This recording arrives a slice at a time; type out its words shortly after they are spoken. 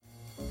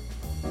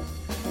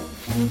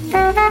Hello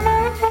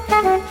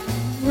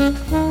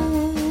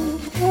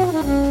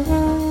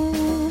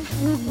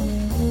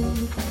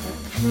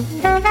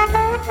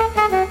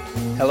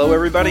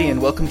everybody,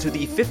 and welcome to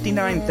the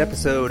 59th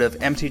episode of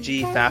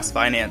MTG Fast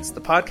Finance,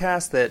 the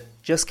podcast that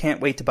just can't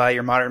wait to buy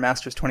your Modern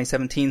Masters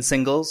 2017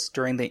 singles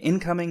during the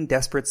incoming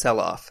desperate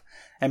sell-off.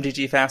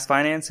 MTG Fast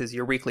Finance is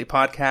your weekly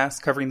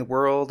podcast covering the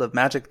world of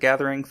Magic the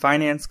Gathering,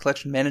 finance,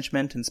 collection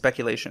management, and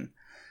speculation.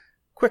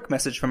 Quick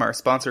message from our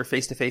sponsor,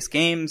 Face-to-Face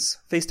Games.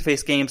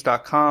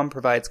 Face2FaceGames.com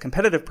provides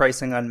competitive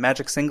pricing on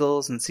Magic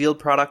singles and sealed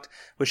product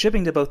with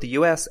shipping to both the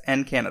US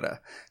and Canada.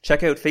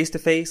 Check out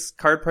Face-to-Face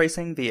card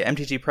pricing via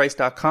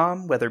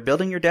MTGprice.com, whether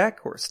building your deck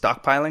or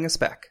stockpiling a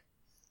spec.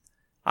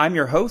 I'm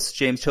your host,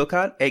 James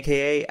Chilcott,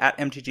 aka at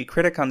MTG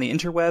Critic on the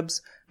interwebs.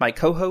 My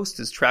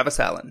co-host is Travis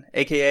Allen,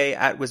 aka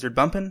at Wizard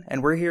Bumpin',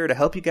 and we're here to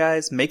help you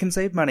guys make and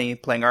save money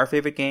playing our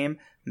favorite game,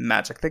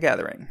 Magic the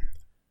Gathering.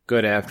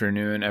 Good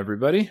afternoon,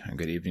 everybody. Or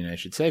good evening, I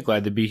should say.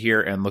 Glad to be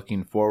here and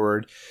looking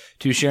forward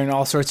to sharing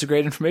all sorts of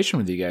great information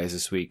with you guys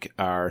this week.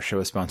 Our show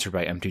is sponsored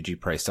by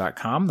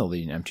MTGprice.com, the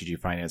leading MTG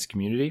finance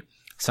community.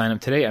 Sign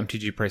up today,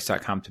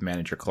 MTGprice.com, to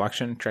manage your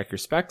collection, track your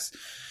specs,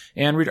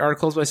 and read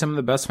articles by some of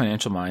the best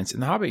financial minds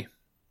in the hobby.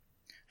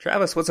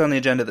 Travis, what's on the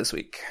agenda this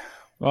week?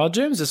 Well,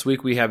 James, this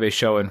week we have a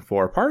show in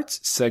 4 parts.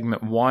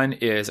 Segment 1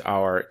 is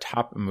our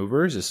top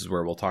movers. This is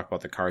where we'll talk about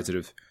the cards that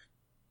have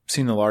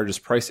seen the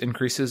largest price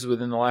increases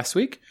within the last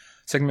week.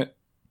 Segment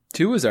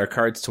 2 is our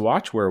cards to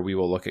watch, where we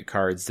will look at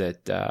cards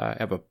that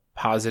have a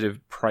positive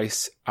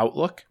price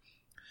outlook.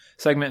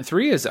 Segment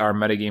 3 is our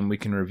metagame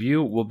week in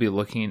review. We'll be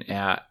looking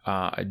at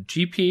a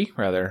GP,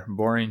 rather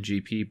boring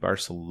GP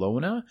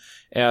Barcelona,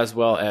 as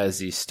well as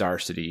the Star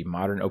City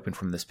Modern Open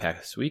from this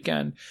past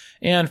weekend.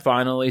 And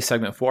finally,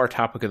 segment 4,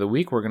 topic of the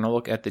week, we're going to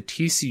look at the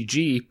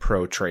TCG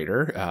Pro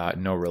Trader,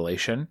 no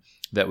relation,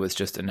 that was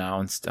just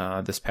announced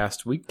this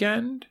past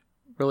weekend.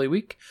 Early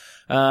week.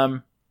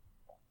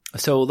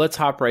 So let's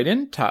hop right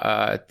in.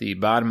 At the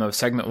bottom of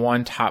segment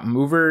 1, top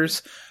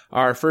movers.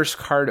 Our first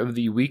card of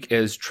the week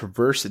is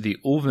Traverse the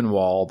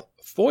Ulvenwald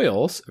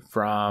foils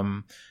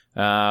from,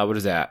 what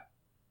is that?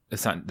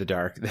 It's not the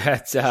Dark.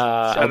 That's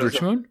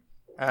Eldritch Moon?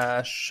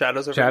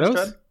 Shadows over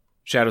Innistrad?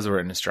 Shadows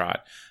over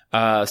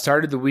Innistrad.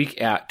 Started the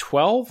week at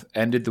 12,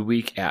 ended the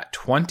week at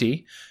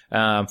 20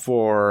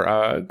 for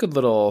a good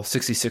little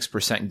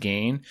 66%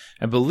 gain.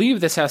 I believe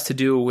this has to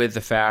do with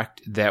the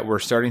fact that we're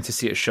starting to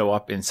see it show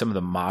up in some of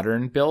the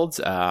modern builds,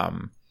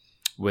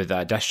 with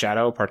Death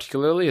Shadow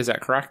particularly. Is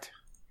that correct?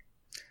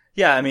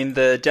 Yeah, I mean,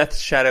 the Death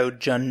Shadow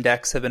Jund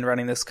decks have been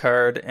running this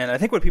card, and I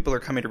think what people are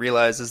coming to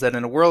realize is that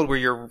in a world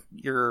where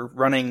you're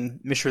running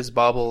Mishra's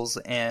Baubles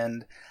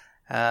and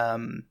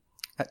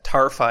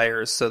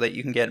Tarfires so that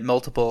you can get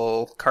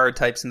multiple card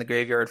types in the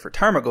graveyard for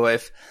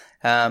Tarmogoyf,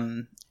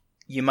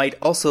 you might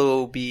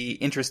also be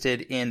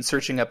interested in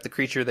searching up the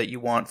creature that you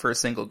want for a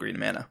single green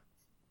mana.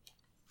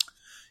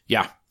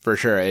 Yeah, for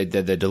sure.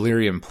 The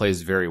Delirium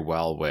plays very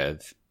well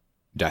with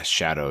Death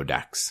Shadow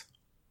decks.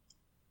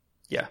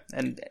 Yeah,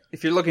 and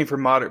if you're looking for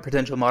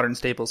potential modern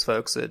staples,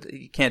 folks,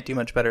 you can't do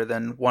much better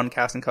than 1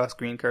 casting cost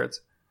green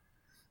cards.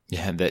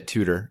 Yeah, that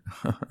tutor.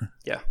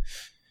 Yeah.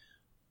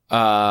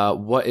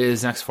 What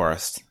is next for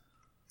us?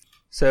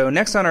 So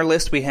next on our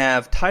list, we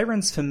have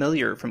Tyrant's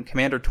Familiar from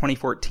Commander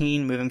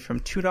 2014, moving from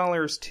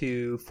 $2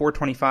 to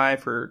 $4.25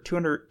 for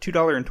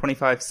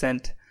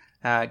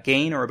 $2.25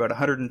 gain, or about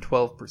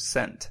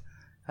 112%.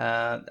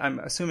 I'm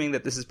assuming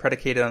that this is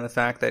predicated on the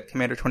fact that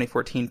Commander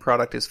 2014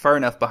 product is far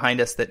enough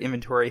behind us that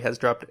inventory has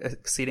dropped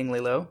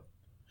exceedingly low.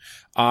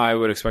 I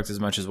would expect as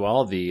much as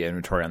well. The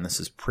inventory on this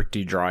is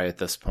pretty dry at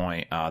this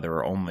point. There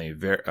are only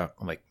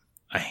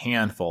a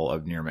handful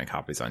of near mint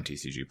copies on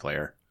TCG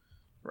Player.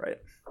 Right.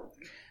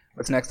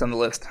 What's next on the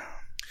list?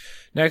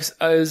 Next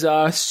is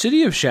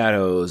City of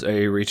Shadows,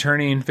 a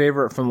returning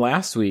favorite from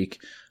last week.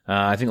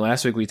 I think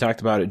last week we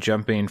talked about it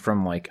jumping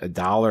from like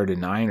 $1 to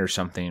 $9 or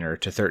something, or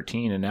to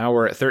 13, and now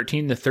we're at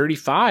 13 to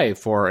 35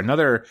 for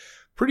another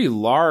pretty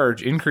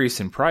large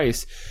increase in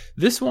price.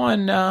 This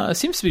one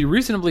seems to be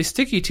reasonably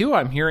sticky too.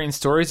 I'm hearing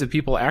stories of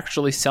people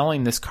actually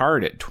selling this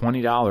card at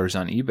 $20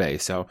 on eBay.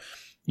 So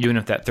even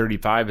if that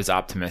 35 is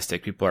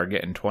optimistic, people are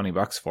getting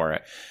 $20 for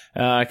it.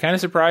 Kind of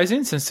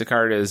surprising since the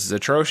card is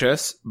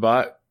atrocious,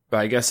 but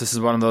I guess this is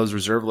one of those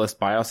reserve list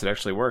buyouts that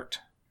actually worked.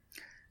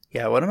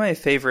 Yeah, one of my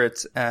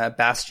favorite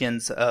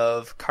bastions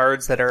of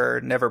cards that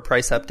are never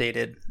price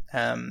updated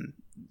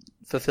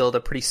fulfilled a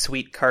pretty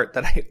sweet cart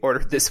that I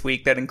ordered this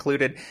week that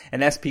included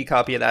an SP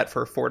copy of that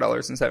for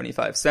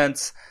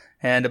 $4.75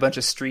 and a bunch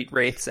of Street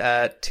Wraiths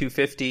at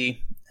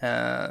 $2.50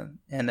 and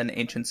then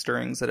Ancient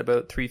Stirrings at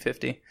about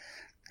 $3.50.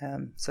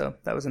 So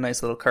that was a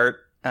nice little cart.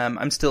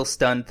 I'm still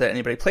stunned that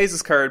anybody plays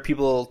this card.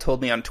 People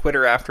told me on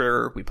Twitter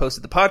after we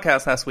posted the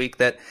podcast last week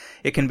that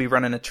it can be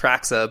run in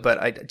Atraxa,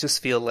 but I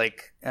just feel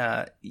like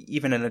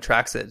even in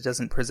Atraxa, it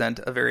doesn't present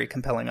a very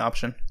compelling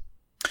option.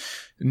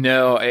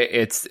 No,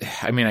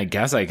 I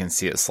guess I can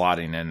see it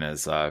slotting in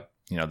as, the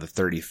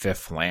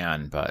 35th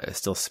land, but it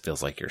still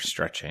feels like you're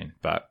stretching.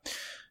 But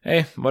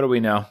hey, what do we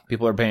know?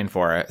 People are paying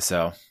for it,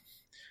 so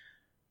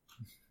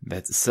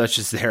That's such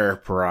as their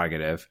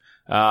prerogative.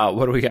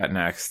 What do we got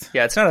next?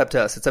 Yeah, it's not up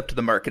to us. It's up to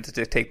the market to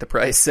dictate the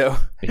price. So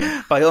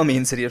by all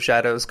means, City of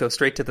Shadows, go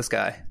straight to the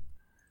sky.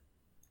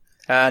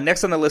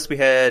 Next on the list, we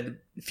had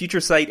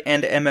Future Sight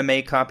and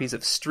MMA copies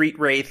of Street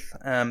Wraith.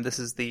 This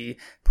is the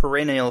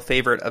perennial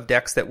favorite of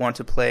decks that want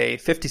to play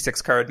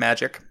 56 card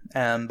Magic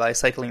by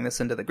cycling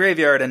this into the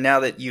graveyard. And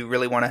now that you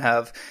really want to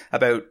have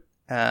about,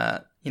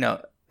 a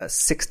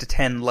 6 to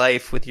 10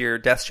 life with your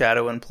Death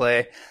Shadow in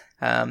play,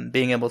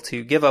 being able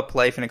to give up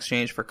life in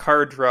exchange for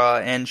card draw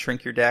and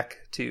shrink your deck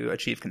to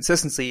achieve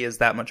consistency is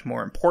that much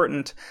more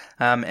important.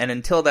 And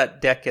until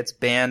that deck gets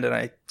banned, and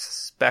I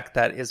suspect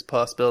that is a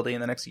possibility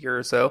in the next year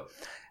or so,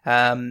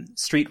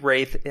 Street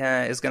Wraith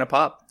is going to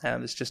pop.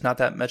 There's just not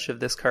that much of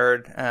this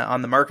card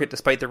on the market,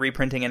 despite the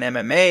reprinting in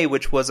MMA,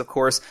 which was, of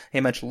course,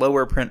 a much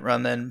lower print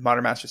run than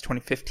Modern Masters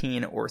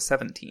 2015 or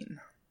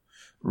 17.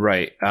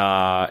 Right.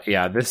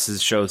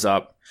 This shows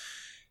up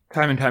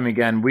time and time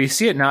again. We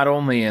see it not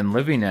only in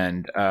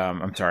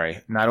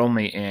not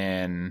only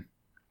in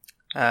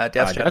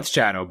Death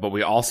Shadow, but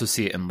we also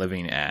see it in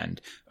Living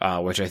End,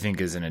 which I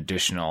think is an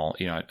additional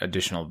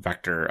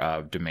vector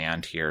of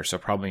demand here. So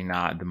probably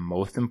not the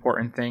most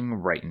important thing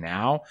right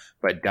now,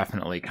 but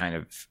definitely kind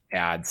of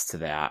adds to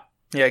that.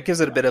 Yeah, it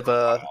gives it a bit of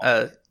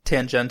a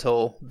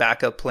tangential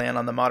backup plan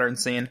on the modern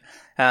scene.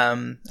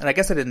 And I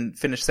guess I didn't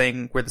finish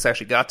saying where this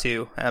actually got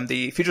to.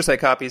 The Future Sight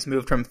copies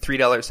moved from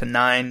 $3 to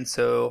 $9,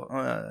 so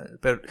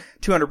about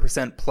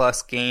 200%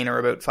 plus gain, or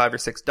about $5 or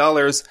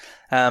 $6.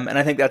 And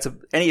I think that's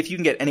if you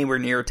can get anywhere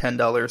near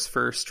 $10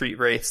 for Street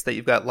Wraiths that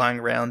you've got lying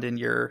around in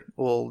your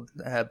old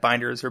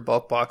binders or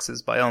bulk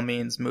boxes, by all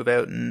means, move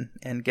out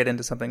and get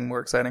into something more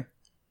exciting.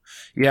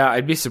 Yeah,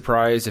 I'd be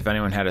surprised if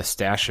anyone had a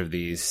stash of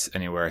these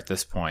anywhere at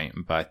this point,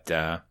 but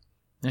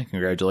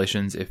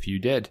congratulations if you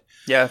did.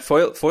 Yeah,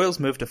 foils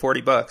moved to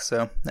 $40,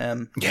 so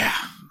yeah.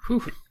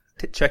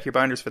 Check your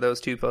binders for those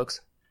too,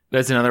 folks.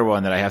 That's another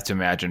one that I have to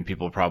imagine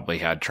people probably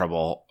had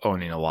trouble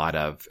owning a lot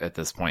of at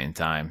this point in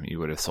time. You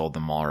would have sold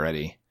them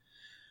already.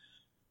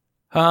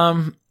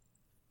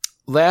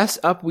 Last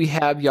up, we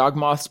have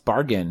Yawgmoth's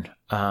Bargain.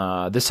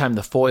 This time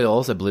the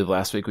foils. I believe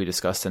last week we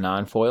discussed the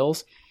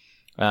non-foils.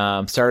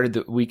 Started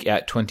the week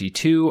at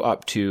 22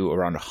 up to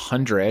around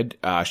 100,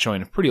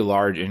 showing a pretty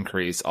large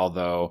increase,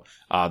 although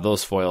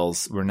those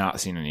foils, we're not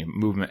seeing any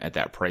movement at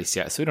that price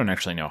yet, so we don't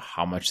actually know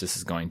how much this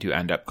is going to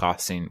end up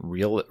costing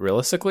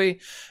realistically.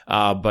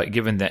 But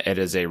given that it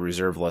is a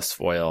reserve list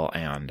foil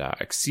and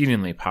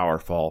exceedingly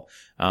powerful,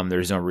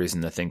 there's no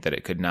reason to think that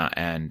it could not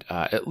end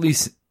at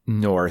least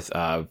north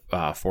of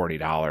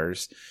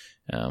 $40.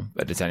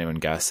 But does anyone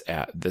guess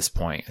at this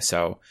point?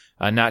 So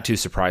not too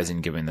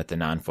surprising given that the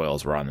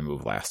non-foils were on the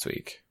move last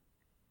week.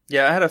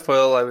 Yeah, I had a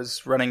foil I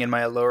was running in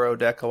my Aloro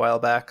deck a while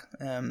back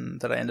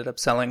that I ended up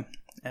selling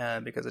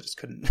because I just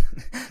couldn't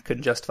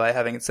justify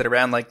having it sit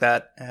around like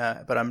that.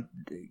 But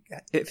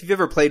if you've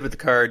ever played with the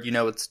card, you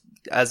know it's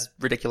as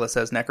ridiculous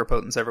as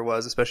Necropotence ever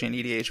was, especially in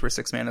EDH where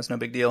 6 mana is no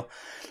big deal.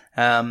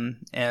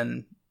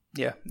 Anything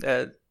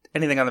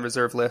on the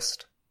reserve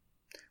list,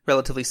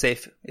 relatively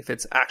safe if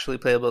it's actually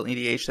playable in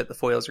EDH, that the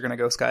foils are going to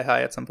go sky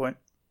high at some point.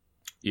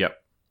 Yep.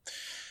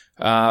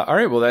 All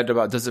right, well, that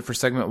about does it for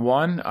segment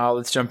 1.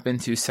 Let's jump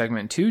into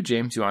segment 2.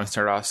 James, you want to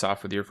start us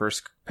off with your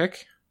first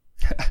pick?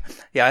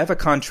 Yeah, I have a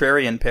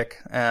contrarian pick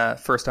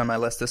first on my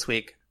list this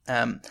week.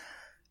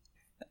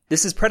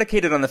 This is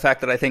predicated on the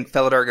fact that I think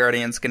Felidar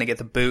Guardian's going to get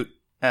the boot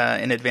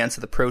in advance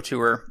of the Pro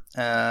Tour.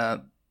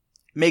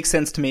 Makes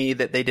sense to me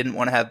that they didn't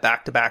want to have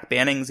back-to-back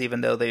bannings,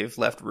 even though they've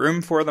left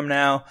room for them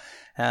now.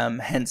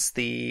 Hence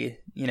the,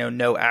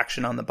 no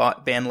action on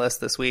the ban list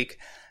this week.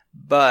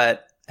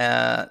 But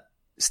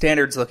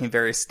Standard's looking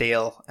very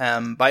stale.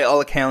 By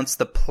all accounts,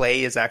 the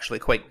play is actually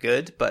quite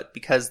good, but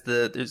because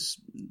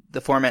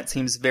the format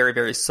seems very,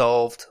 very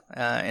solved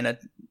in a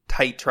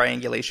tight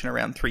triangulation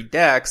around 3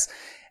 decks,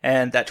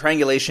 and that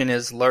triangulation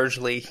is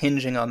largely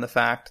hinging on the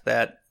fact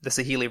that the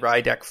Saheeli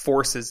Rai deck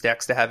forces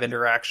decks to have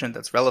interaction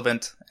that's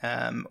relevant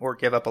or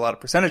give up a lot of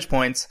percentage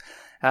points.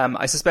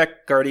 I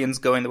suspect Guardian's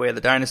going the way of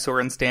the Dinosaur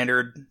in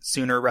Standard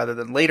sooner rather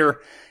than later,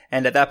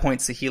 and at that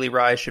point Saheeli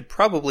Rai should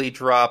probably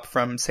drop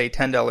from, say,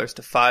 $10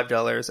 to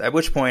 $5, at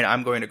which point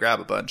I'm going to grab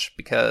a bunch,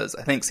 because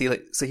I think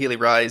Saheeli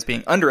Rai is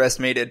being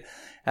underestimated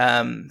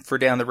for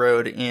down the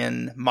road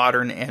in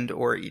Modern and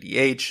or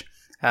EDH.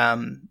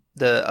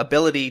 The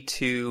ability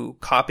to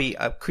copy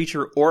a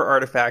creature or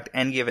artifact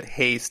and give it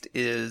haste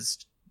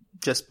is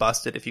just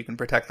busted if you can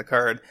protect the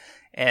card.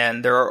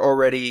 And there are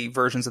already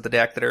versions of the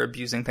deck that are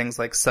abusing things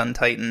like Sun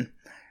Titan,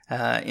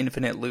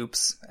 Infinite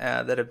Loops,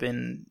 that have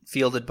been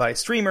fielded by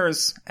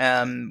streamers.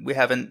 We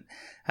haven't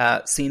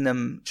seen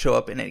them show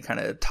up in a kind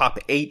of top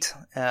 8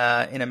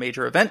 in a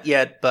major event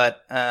yet,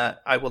 but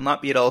I will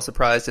not be at all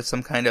surprised if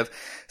some kind of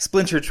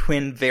Splinter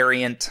Twin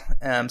variant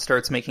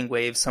starts making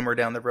waves somewhere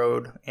down the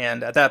road.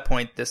 And at that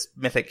point, this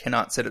Mythic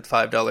cannot sit at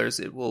 $5.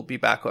 It will be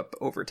back up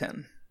over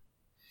 10.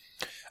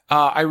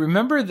 I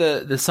remember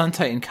the Sun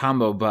Titan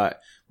combo, but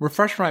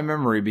refresh my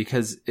memory,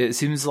 because it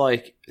seems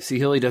like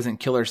Saheeli doesn't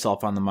kill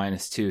herself on the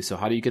 -2. So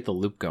how do you get the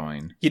loop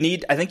going?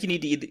 I think you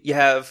need to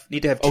have two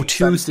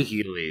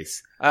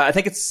Saheelis. I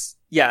think it's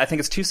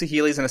 2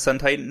 Saheelis and a Sun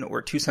Titan,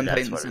 or 2 Sun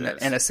Titans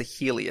and a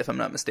Saheeli, if I'm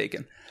not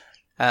mistaken.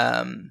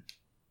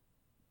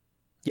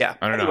 Yeah.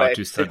 I don't know how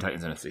 2 Sun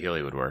Titans and a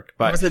Saheeli would work.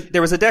 But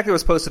there was a deck that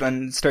was posted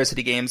on Star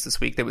City Games this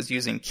week that was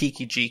using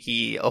Kiki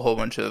Jiki, a whole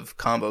bunch of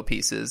combo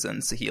pieces,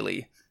 and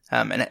Saheeli,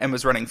 and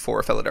was running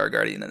 4 Felidar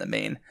Guardian in the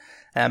main.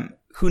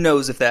 Who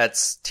knows if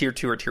that's tier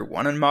 2 or tier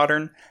 1 in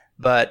Modern,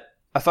 but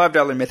a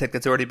 $5 mythic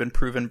that's already been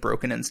proven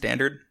broken in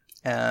Standard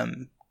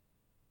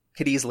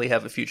could easily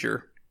have a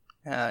future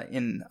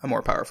in a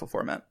more powerful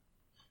format.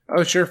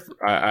 Oh, sure.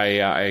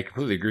 I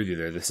completely agree with you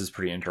there. This is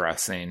pretty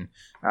interesting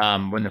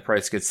when the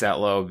price gets that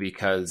low,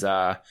 because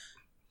that's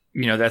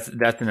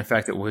an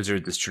effect that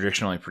Wizards is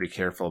traditionally pretty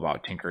careful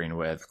about tinkering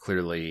with.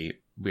 Clearly,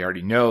 we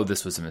already know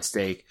this was a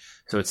mistake,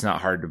 so it's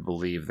not hard to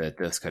believe that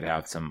this could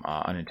have some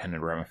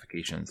unintended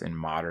ramifications in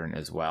Modern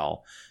as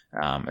well,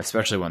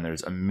 especially when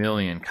there's a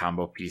million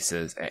combo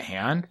pieces at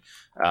hand.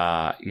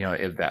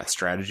 If that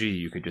strategy,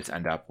 you could just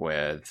end up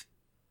with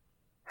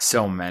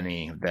so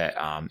many that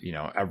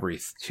every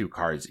 2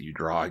 cards that you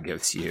draw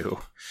gives you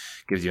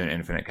an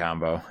infinite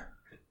combo.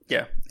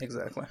 Yeah,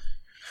 exactly.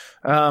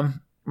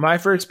 My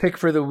first pick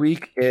for the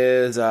week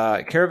is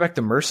Karavek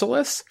the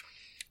Merciless.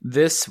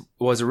 This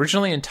was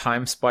originally in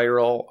Time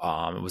Spiral.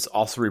 It was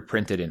also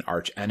reprinted in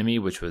Arch Enemy,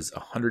 which was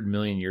 100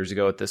 million years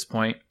ago at this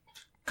point.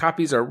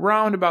 Copies are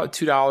around about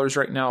 $2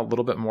 right now, a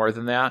little bit more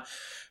than that.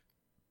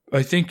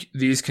 I think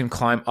these can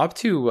climb up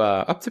to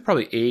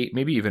probably 8,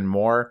 maybe even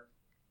more.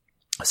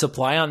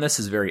 Supply on this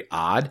is very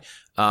odd.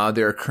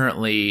 There are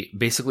currently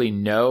basically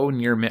no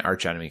near mint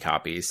Arch Enemy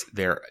copies.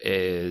 There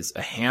is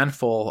a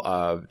handful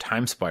of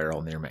Time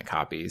Spiral near mint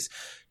copies.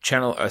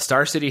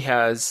 Star City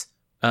has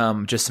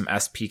just some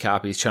SP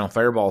copies. Channel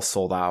Fireball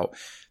sold out.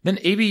 Then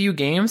ABU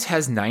Games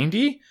has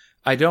 90.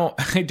 I don't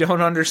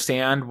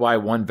understand why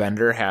one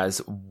vendor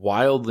has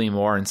wildly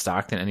more in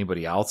stock than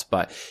anybody else,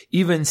 but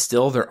even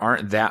still, there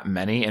aren't that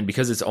many. And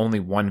because it's only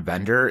one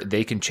vendor,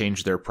 they can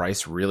change their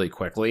price really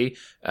quickly.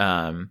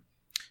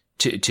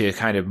 To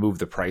kind of move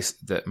the price,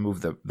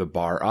 move the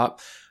bar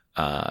up.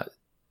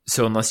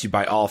 So unless you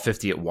buy all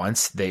 50 at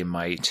once, they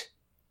might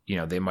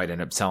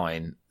end up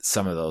selling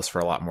some of those for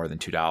a lot more than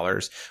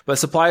 $2. But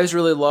supply is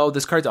really low.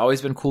 This card's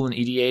always been cool in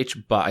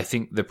EDH, but I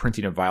think the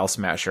printing of Vial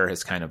Smasher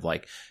has kind of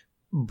like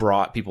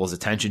brought people's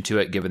attention to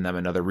it, given them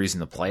another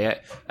reason to play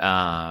it.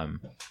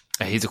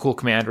 He's a cool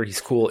commander.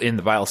 He's cool in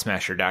the Vial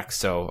Smasher deck.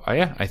 So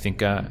I think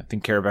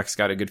Karavek's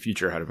got a good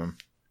future ahead of him.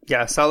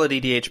 Yeah, solid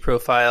EDH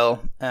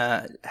profile.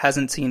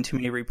 Hasn't seen too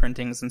many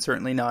reprintings, and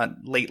certainly not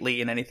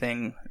lately in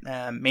anything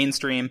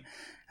mainstream.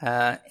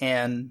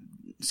 And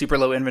super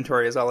low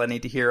inventory is all I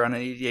need to hear on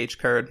an EDH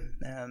card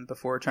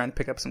before trying to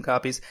pick up some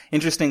copies.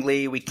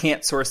 Interestingly, we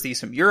can't source these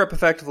from Europe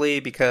effectively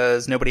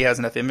because nobody has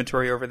enough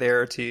inventory over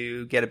there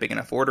to get a big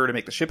enough order to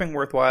make the shipping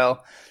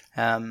worthwhile.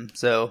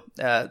 So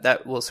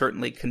that will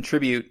certainly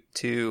contribute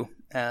to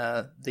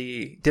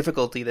the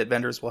difficulty that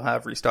vendors will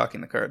have restocking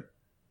the card.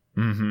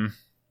 Mm-hmm.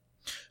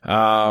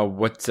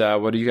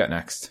 What do you got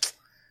next?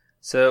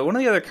 So one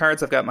of the other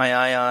cards I've got my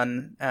eye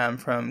on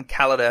from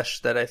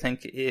Kaladesh that I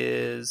think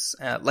is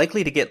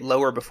likely to get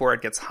lower before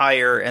it gets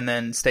higher and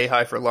then stay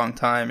high for a long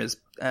time is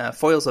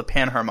Foils of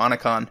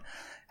Panharmonicon.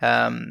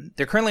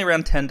 They're currently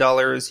around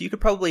 $10. You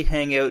could probably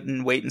hang out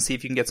and wait and see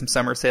if you can get some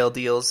summer sale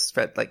deals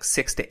at like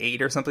 6 to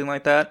 8 or something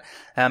like that.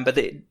 But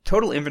the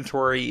total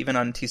inventory, even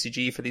on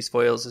TCG for these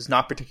foils, is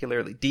not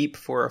particularly deep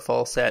for a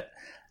fall set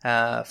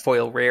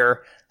foil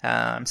rare.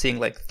 I'm seeing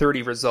like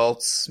 30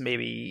 results,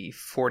 maybe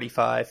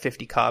 45,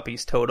 50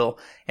 copies total.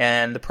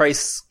 And the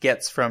price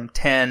gets from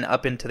 10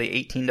 up into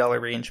the $18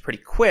 range pretty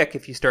quick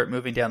if you start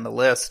moving down the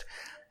list.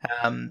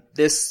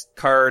 This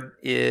card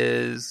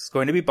is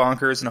going to be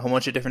bonkers in a whole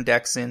bunch of different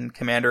decks in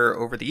Commander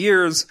over the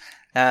years.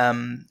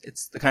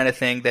 It's the kind of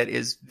thing that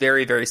is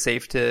very, very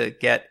safe to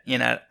get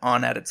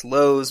on at its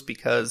lows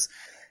because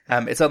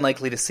it's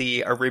unlikely to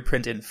see a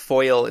reprint in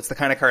foil. It's the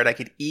kind of card I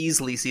could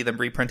easily see them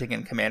reprinting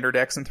in Commander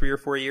decks in 3 or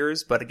 4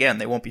 years. But again,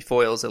 they won't be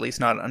foils, at least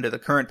not under the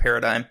current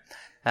paradigm.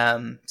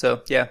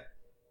 So yeah,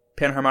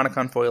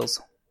 Panharmonicon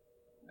foils.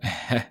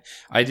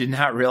 I did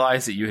not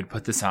realize that you had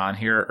put this on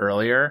here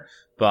earlier,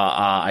 but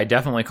I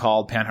definitely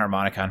called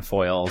Panharmonicon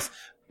foils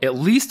at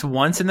least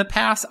once in the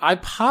past. I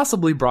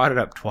possibly brought it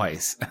up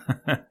twice.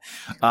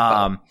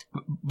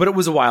 But it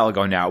was a while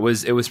ago now.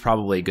 It was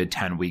probably a good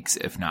 10 weeks,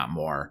 if not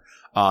more.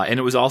 And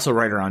it was also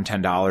right around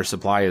 $10.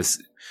 Supply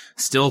is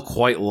still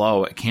quite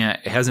low. It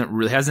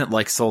hasn't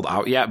like sold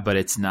out yet, but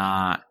it's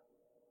not.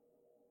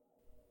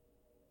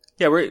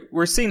 Yeah,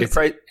 we're seeing the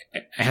price.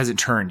 It hasn't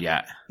turned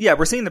yet. Yeah,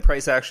 we're seeing the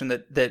price action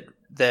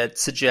that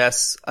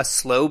suggests a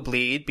slow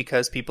bleed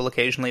because people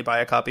occasionally buy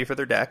a copy for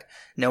their deck.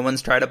 No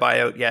one's tried a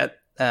buyout yet.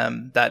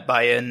 That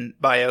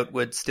buyout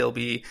would still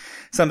be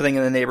something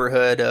in the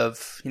neighborhood of,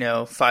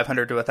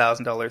 $500 to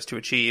 $1,000 to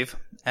achieve.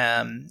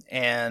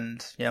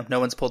 And, no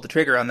one's pulled the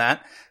trigger on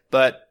that,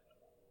 but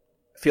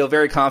feel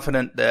very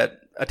confident that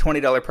a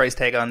 $20 price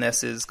tag on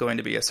this is going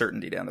to be a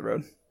certainty down the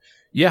road.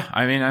 Yeah,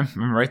 I mean,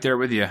 I'm right there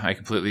with you. I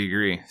completely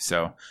agree.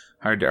 So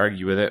hard to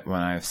argue with it when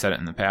I've said it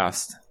in the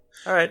past.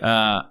 All right.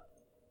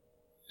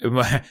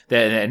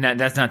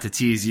 That's not to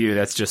tease you.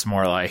 That's just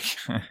more like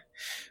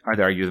hard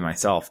to argue with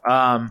myself.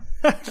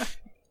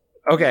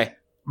 Okay.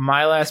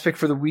 My last pick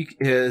for the week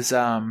is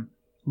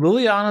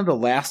Liliana the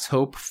Last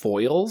Hope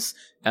foils.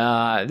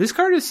 This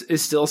card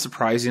is still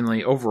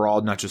surprisingly, overall,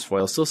 not just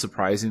foils, still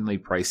surprisingly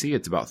pricey.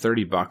 It's about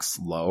 $30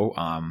 low.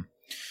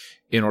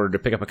 In order to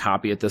pick up a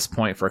copy at this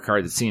point for a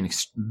card that's seen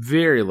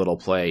very little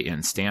play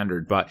in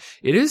standard, but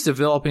it is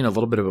developing a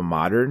little bit of a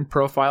modern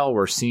profile.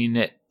 We're seeing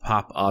it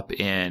pop up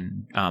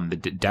in the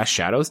Death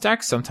Shadows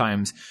deck,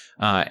 sometimes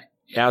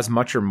as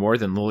much or more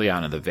than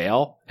Liliana the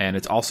Veil, and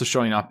it's also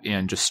showing up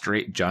in just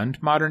straight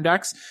Jund modern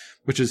decks,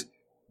 which is,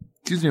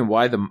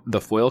 why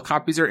the foil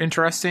copies are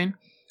interesting.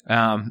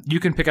 You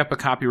can pick up a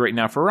copy right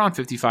now for around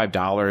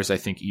 $55. I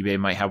think eBay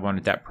might have one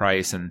at that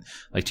price, and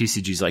like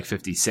TCG's like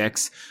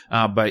 $56.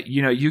 But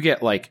you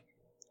get like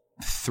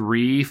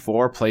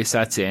 3-4 play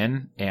sets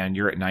in, and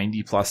you're at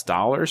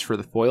 $90+ for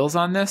the foils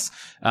on this.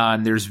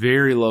 And there's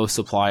very low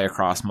supply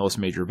across most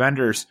major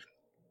vendors.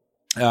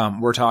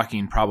 We're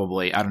talking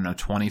probably,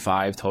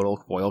 25 total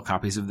foil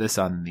copies of this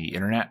on the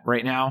internet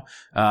right now,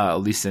 at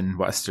least in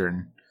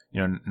Western,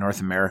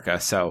 North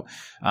America. So,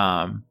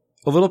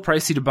 a little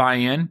pricey to buy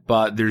in,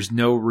 but there's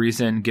no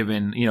reason,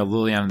 given,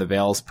 Liliana the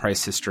Veil's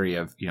price history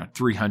of,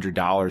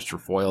 $300 for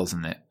foils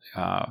in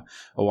a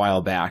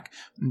while back,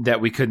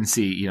 that we couldn't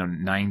see,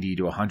 $90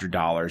 to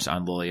 $100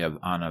 on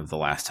Liliana of the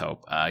Last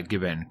Hope,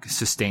 given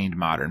sustained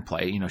modern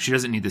play. She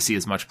doesn't need to see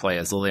as much play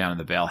as Liliana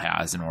the Veil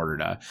has in order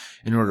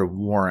to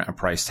warrant a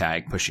price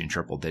tag pushing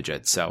triple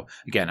digits. So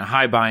again, a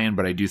high buy-in,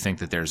 but I do think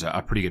that there's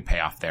a pretty good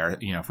payoff there,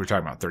 if we're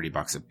talking about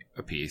 $30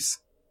 a piece.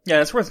 Yeah,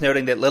 it's worth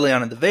noting that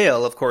Liliana the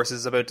Veil, of course,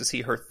 is about to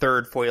see her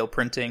third foil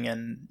printing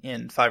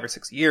in 5 or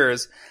 6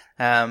 years,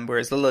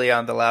 whereas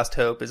Liliana the Last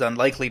Hope is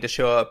unlikely to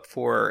show up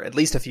for at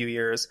least a few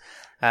years,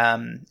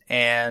 and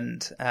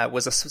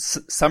was a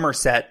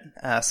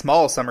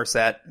small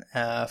Somerset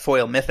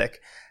foil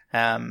mythic.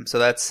 So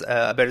that's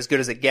about as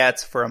good as it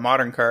gets for a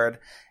modern card.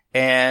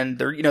 And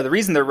the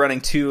reason they're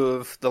running 2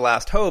 of the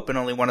Last Hope and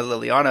only 1 of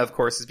Liliana, of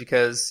course, is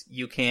because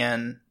you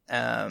can,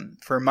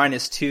 for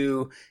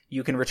 -2,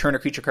 you can return a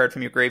creature card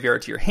from your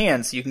graveyard to your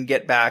hand, so you can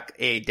get back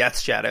a Death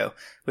Shadow,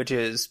 which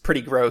is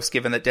pretty gross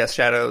given that Death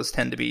Shadows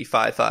tend to be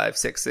 5/5,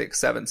 6/6,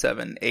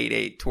 7/7,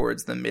 8/8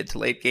 towards the mid to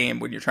late game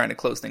when you're trying to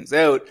close things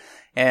out.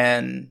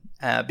 And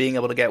being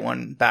able to get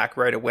one back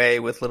right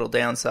away with little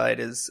downside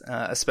is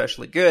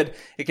especially good.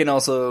 It can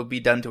also be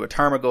done to a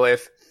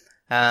Tarmogoyf.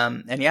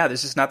 And yeah,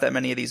 there's just not that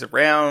many of these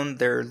around.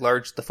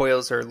 The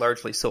foils are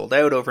largely sold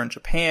out over in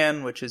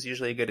Japan, which is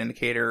usually a good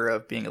indicator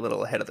of being a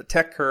little ahead of the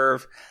tech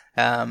curve.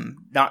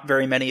 Not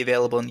very many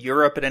available in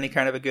Europe at any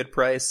kind of a good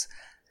price.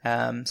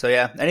 So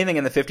yeah, anything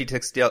in the $50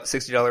 to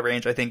 $60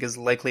 range, I think, is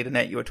likely to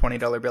net you a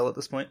 $20 bill at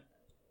this point.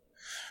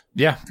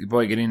 Yeah,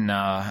 boy, getting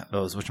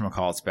those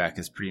whatchamacallits back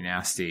is pretty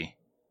nasty.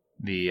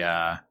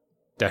 The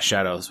Death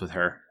Shadows with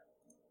her.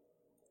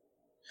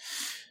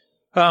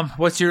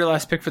 What's your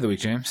last pick for the week,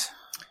 James?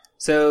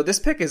 So this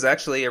pick is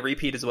actually a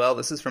repeat as well.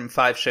 This is from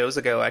 5 shows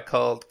ago. I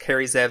called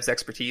Kari Zev's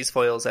Expertise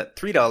foils at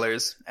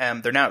 $3.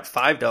 They're now at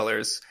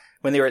 $5.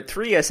 When they were at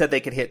 $3, I said they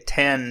could hit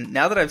 $10.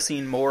 Now that I've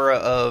seen more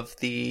of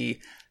the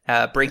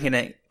breaking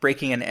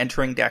and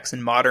entering decks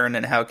in Modern,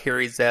 and how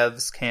Kari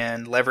Zev's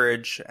can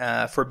leverage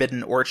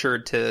Forbidden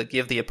Orchard to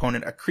give the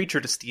opponent a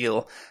creature to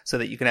steal so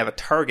that you can have a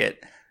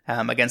target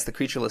against the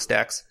creatureless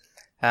decks,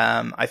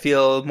 I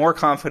feel more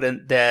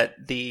confident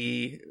that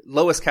the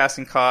lowest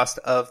casting cost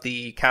of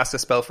the cast a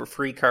spell for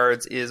free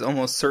cards is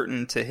almost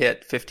certain to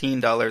hit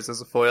 $15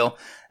 as a foil.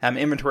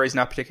 Inventory is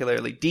not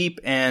particularly deep,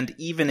 and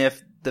even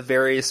if the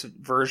various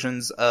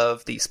versions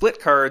of the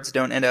split cards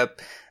don't end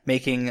up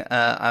making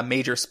a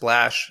major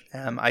splash,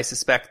 I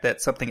suspect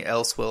that something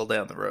else will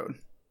down the road.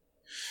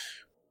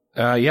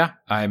 Yeah,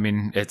 I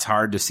mean, it's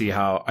hard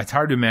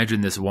to imagine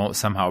this won't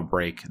somehow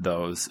break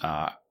those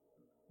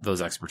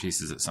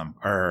expertises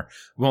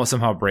won't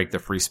somehow break the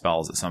free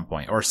spells at some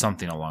point, or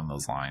something along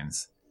those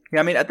lines. Yeah,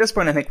 I mean, at this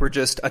point, I think we're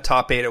just a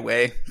top 8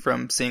 away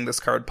from seeing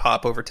this card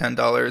pop over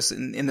 $10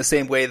 in the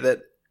same way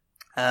that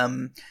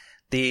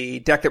the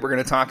deck that we're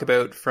going to talk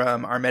about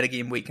from our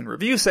Metagame Week in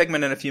Review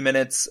segment in a few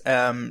minutes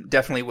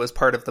definitely was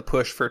part of the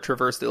push for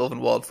Traverse the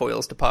Ilvenwald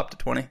foils to pop to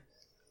 20.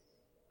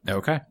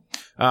 Okay.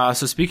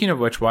 So speaking of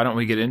which, why don't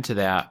we get into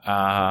that?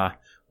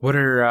 What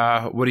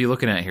are you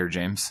looking at here,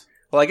 James?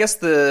 Well, I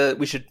guess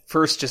we should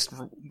first just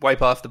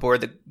wipe off the board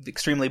the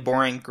extremely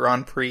boring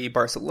Grand Prix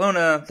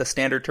Barcelona, the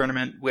standard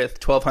tournament with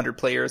 1,200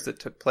 players that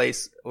took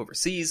place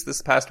overseas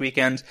this past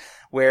weekend,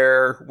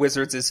 where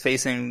Wizards is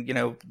facing,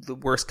 the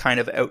worst kind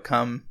of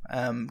outcome,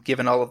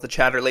 given all of the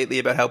chatter lately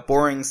about how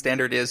boring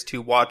standard is to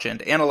watch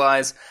and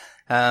analyze.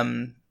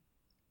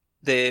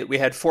 We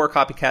had 4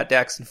 copycat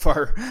decks and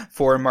 4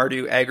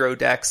 Mardu aggro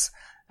decks,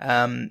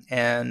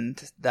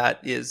 and that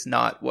is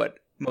not what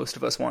most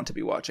of us want to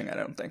be watching, I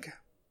don't think.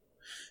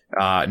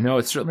 No,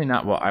 it's certainly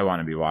not what I want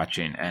to be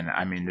watching. And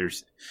I mean,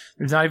 there's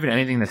not even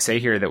anything to say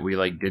here that we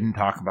didn't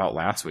talk about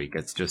last week.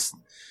 It's just,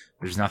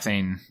 there's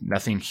nothing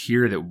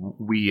here that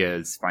we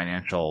as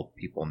financial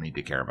people need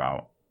to care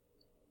about.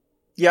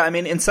 Yeah, I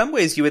mean, in some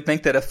ways you would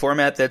think that a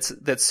format that's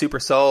super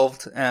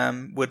solved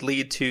would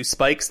lead to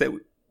spikes that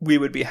we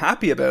would be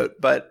happy about,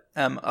 but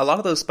a lot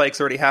of those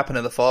spikes already happened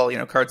in the fall.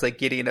 Cards like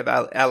Gideon of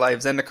Ally of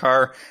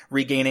Zendikar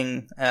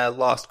regaining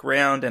lost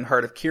ground, and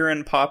Heart of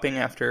Kiran popping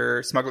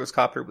after Smuggler's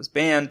Copter was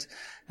banned.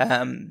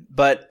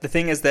 But the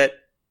thing is that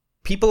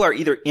people are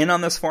either in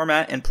on this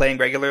format and playing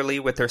regularly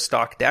with their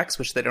stock decks,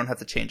 which they don't have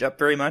to change up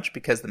very much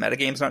because the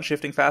metagame's not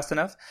shifting fast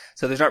enough.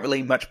 So there's not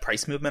really much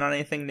price movement on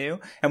anything new.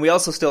 And we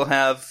also still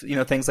have,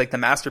 things like the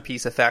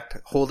Masterpiece effect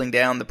holding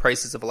down the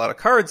prices of a lot of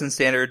cards in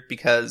Standard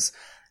because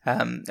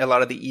a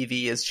lot of the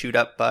EV is chewed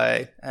up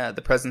by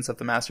the presence of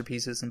the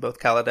Masterpieces in both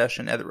Kaladesh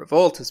and Nether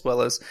Revolt, as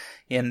well as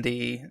in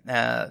the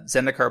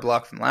Zendikar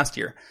block from last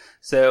year.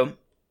 So,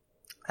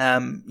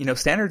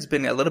 Standard's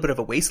been a little bit of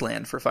a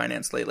wasteland for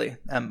Finance lately,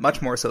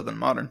 much more so than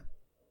Modern.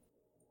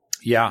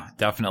 Yeah,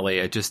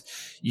 definitely.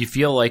 You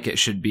feel like it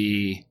should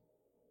be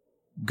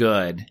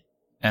good,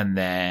 and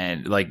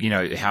then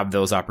have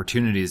those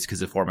opportunities because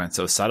the format's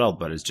so settled,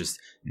 but it's just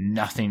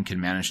nothing can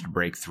manage to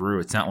break through.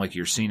 It's not like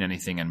you're seeing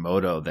anything in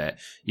Moto that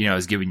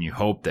is giving you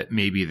hope that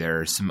maybe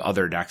there's some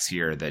other decks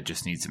here that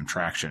just need some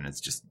traction. It's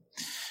just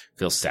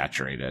feels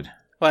saturated.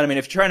 Well, I mean,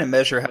 if you're trying to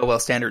measure how well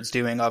Standard's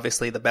doing,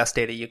 obviously the best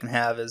data you can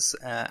have is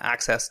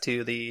access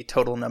to the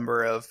total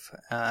number of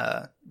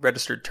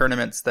registered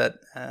tournaments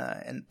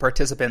and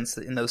participants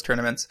in those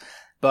tournaments.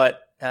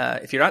 But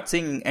if you're not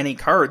seeing any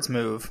cards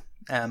move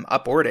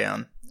up or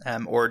down,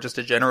 or just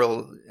a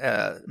general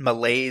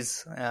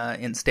malaise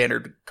in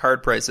Standard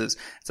card prices,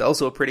 it's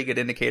also a pretty good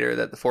indicator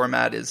that the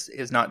format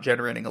is not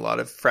generating a lot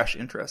of fresh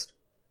interest.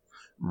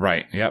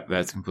 Right. Yep,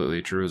 that's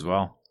completely true as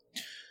well.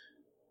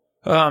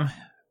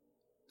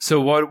 So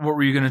what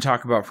were you going to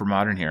talk about for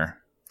Modern here?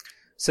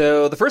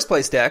 So the first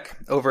place deck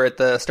over at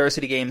the Star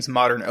City Games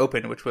Modern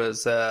Open, which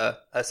was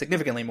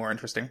significantly more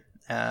interesting.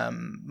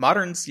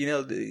 Moderns,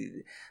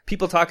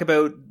 people talk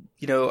about,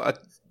 a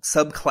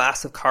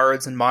subclass of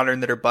cards in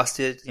Modern that are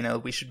busted.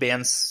 We should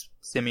ban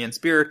Simian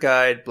Spirit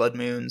Guide, Blood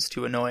Moons,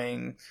 Too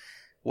Annoying,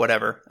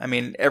 whatever. I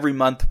mean, every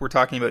month we're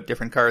talking about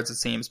different cards, it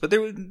seems. But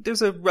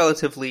there's a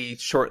relatively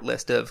short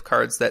list of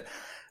cards that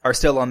are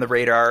still on the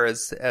radar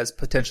as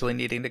potentially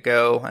needing to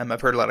go.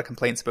 I've heard a lot of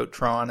complaints about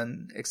Tron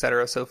and et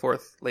cetera, so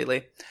forth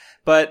lately.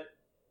 But,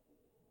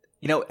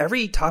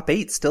 every top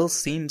 8 still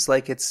seems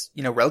like it's,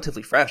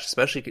 relatively fresh,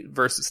 especially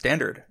versus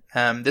Standard.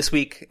 This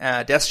week,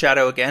 Death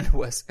Shadow again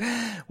was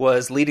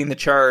leading the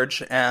charge.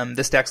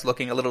 This deck's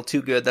looking a little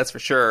too good, that's for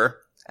sure.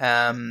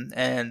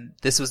 And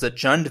this was a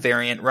Jund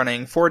variant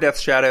running 4 Death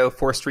Shadow,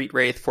 4 Street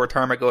Wraith, 4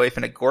 Tarmogoyf,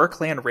 and a Gore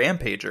Clan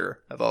Rampager,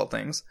 of all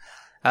things.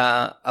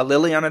 A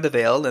Liliana the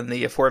Veil, and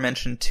the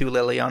aforementioned 2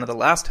 Liliana the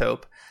Last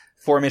Hope,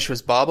 4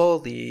 Mishra's Bauble,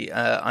 the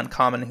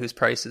uncommon whose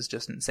price is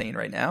just insane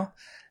right now.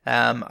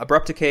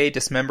 Abrupt Decay,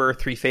 Dismember,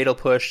 3 Fatal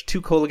Push,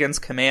 2 Kolaghan's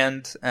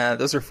Command.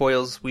 Those are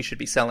foils we should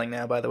be selling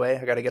now, by the way.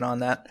 I gotta get on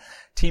that.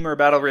 Temur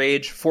Battle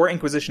Rage, 4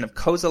 Inquisition of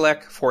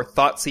Kozilek, 4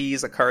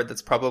 Thoughtseize, a card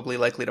that's probably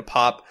likely to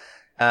pop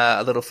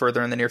a little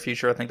further in the near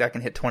future. I think that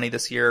can hit 20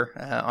 this year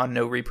on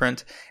no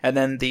reprint. And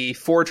then the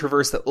 4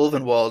 Traverse the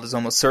Ulvenwald is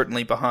almost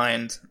certainly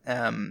behind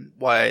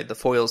why the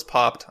foils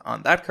popped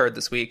on that card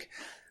this week.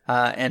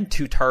 And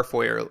 2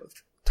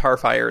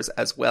 Tarfires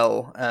as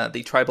well.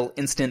 The tribal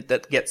instant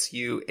that gets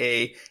you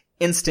a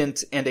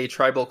instant and a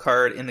tribal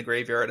card in the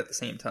graveyard at the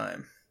same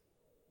time.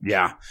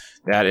 Yeah,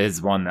 that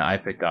is one that I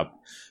picked up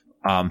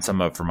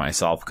some of for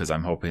myself because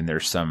I'm hoping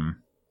there's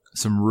some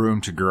room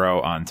to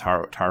grow on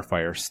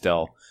Tarfire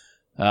still.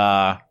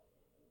 Yeah,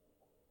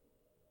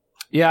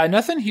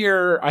 nothing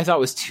here I thought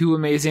was too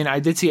amazing. I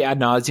did see Ad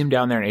Nauseam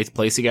down there in 8th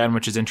place again,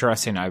 which is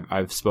interesting.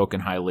 I've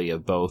spoken highly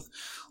of both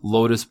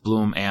Lotus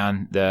Bloom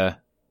and the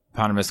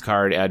eponymous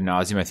card Ad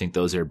Nauseam. I think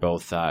those are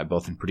both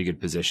in pretty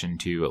good position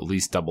to at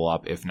least double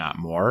up, if not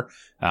more.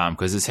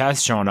 Because this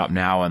has shown up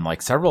now in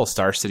several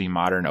Star City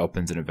Modern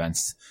Opens and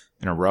events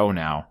in a row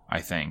now, I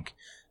think.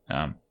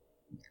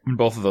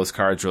 Both of those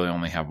cards really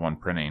only have 1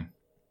 printing.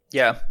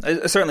 Yeah,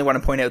 I certainly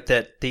want to point out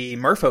that the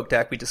Merfolk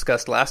deck we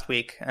discussed last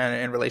week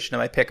in relation to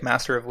my pick,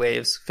 Master of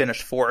Waves,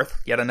 finished 4th.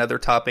 Yet another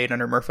top 8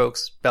 under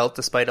Merfolk's belt,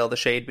 despite all the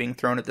shade being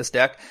thrown at this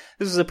deck.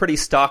 This was a pretty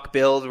stock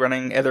build,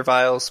 running Ether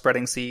Vials,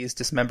 Spreading Seas,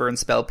 Dismember, and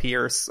Spell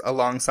Pierce,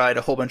 alongside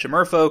a whole bunch of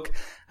Merfolk,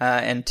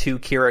 and 2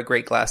 Kira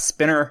Great Glass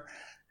Spinner.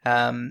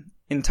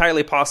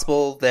 Entirely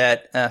possible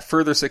that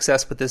further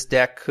success with this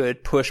deck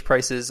could push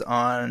prices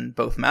on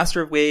both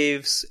Master of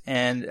Waves,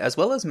 and as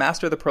well as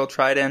Master of the Pearl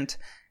Trident,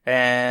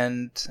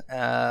 and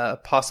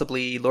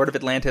possibly Lord of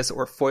Atlantis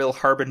or Foil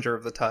Harbinger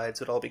of the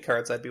Tides would all be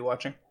cards I'd be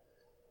watching.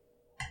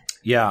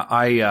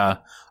 Yeah,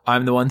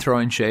 I'm the one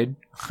throwing shade.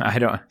 I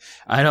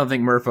don't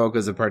think Merfolk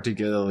is a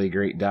particularly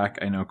great deck.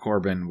 I know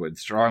Corbin would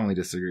strongly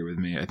disagree with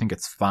me. I think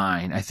it's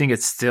fine. I think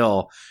it's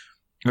still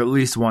at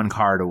least 1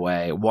 card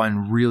away,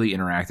 1 really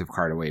interactive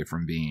card away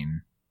from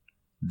being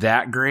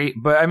that great.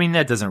 But I mean,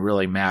 that doesn't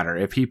really matter.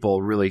 If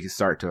people really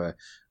start to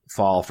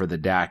fall for the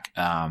deck,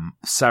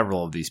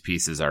 several of these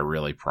pieces are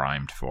really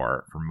primed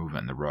for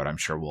movement in the road. I'm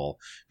sure we'll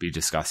be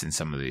discussing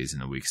some of these in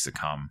the weeks to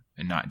come,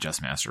 and not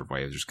just Master of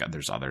Waves.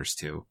 There's others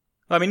too.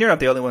 Well, I mean, you're not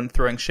the only one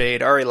throwing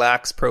shade. Ari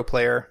Lax, pro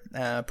player,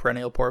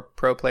 perennial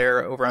pro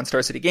player over on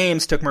Star City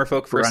Games, took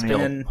Merfolk for a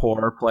spin.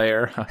 Poor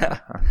player.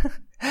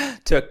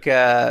 Took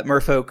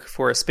Merfolk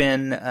for a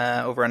spin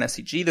over on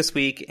SCG this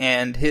week,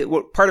 and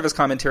part of his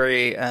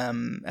commentary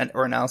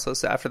or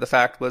analysis after the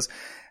fact was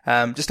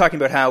just talking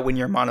about how when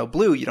you're mono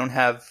blue, you don't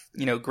have,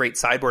 great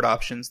sideboard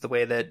options the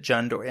way that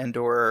Jund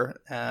or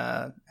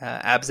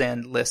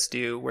Abzan lists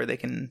do, where they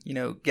can,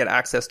 get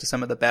access to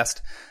some of the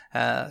best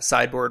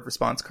sideboard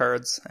response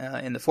cards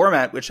in the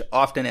format, which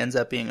often ends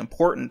up being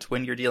important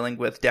when you're dealing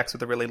with decks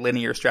with a really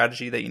linear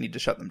strategy that you need to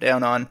shut them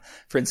down on.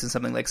 For instance,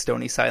 something like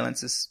Stony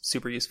Silence is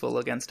super useful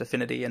against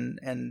Affinity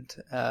and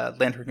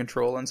Lantern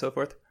Control and so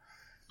forth.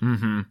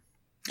 Mm-hmm.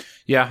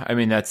 Yeah, I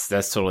mean, that's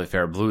totally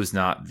fair. Blue is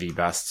not the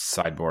best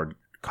sideboard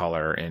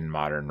color in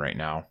Modern right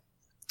now.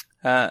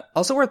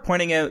 Also worth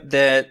pointing out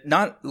that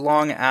not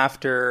long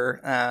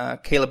after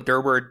Caleb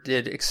Durward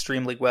did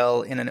extremely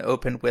well in an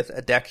open with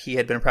a deck he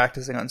had been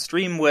practicing on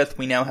stream with,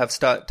 we now have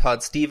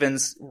Todd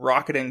Stevens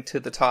rocketing to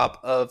the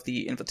top of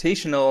the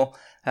Invitational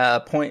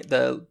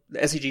the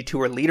SCG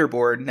Tour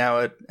leaderboard,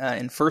 now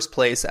in first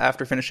place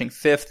after finishing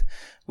 5th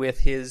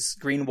with his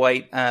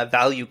green-white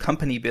value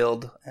company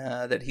build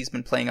that he's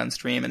been playing on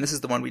stream. And this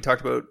is the one we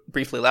talked about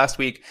briefly last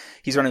week.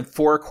 He's running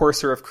 4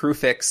 Courser of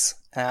Crewfix,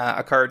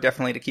 a card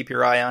definitely to keep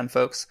your eye on,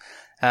 folks.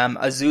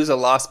 Azusa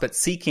Lost But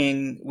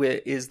Seeking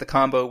is the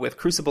combo with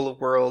Crucible of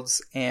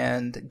Worlds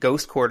and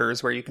Ghost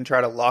Quarters, where you can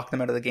try to lock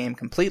them out of the game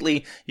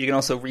completely. You can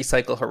also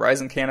recycle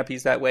Horizon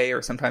Canopies that way,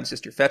 or sometimes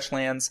just your fetch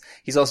lands.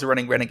 He's also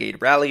running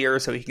Renegade Rallier,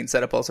 so he can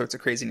set up all sorts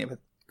of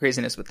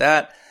craziness with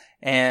that.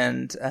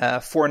 And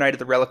 4 Knight of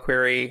the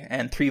Reliquary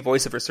and 3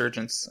 Voice of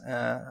Resurgence,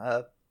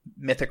 a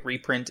Mythic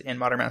reprint in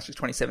Modern Masters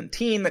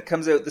 2017 that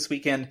comes out this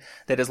weekend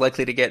that is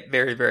likely to get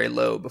very, very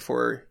low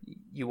before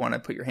you want to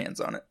put your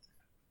hands on it.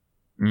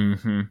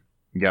 Mm-hmm.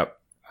 Yep.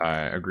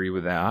 I agree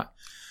with that.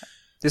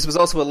 This was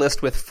also a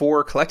list with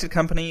 4 collected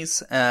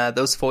companies.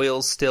 Those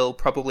foils still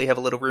probably have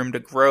a little room to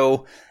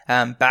grow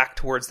back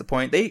towards the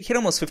point. They hit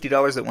almost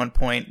 $50 at one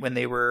point when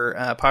they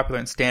were popular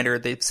in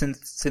Standard. They've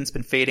since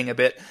been fading a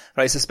bit,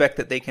 but I suspect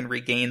that they can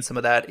regain some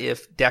of that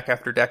if deck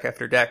after deck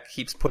after deck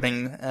keeps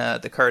putting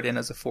the card in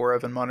as a 4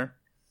 of in Modern.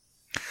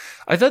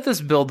 I thought this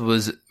build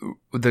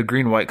the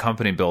green-white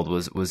company build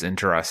was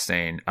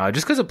interesting,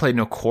 just because it played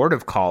no Court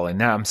of Calling.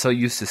 Now I'm so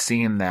used to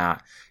seeing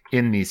that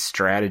in these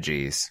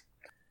strategies.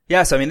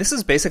 Yeah, so I mean, this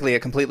is basically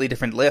a completely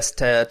different list.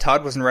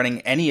 Todd wasn't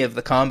running any of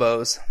the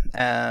combos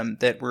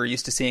that we're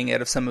used to seeing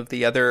out of some of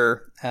the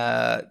other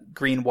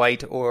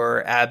green-white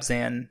or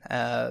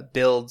Abzan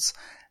builds.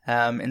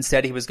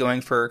 Instead, he was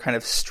going for kind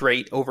of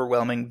straight,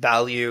 overwhelming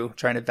value,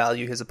 trying to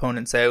value his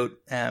opponents out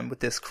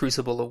with this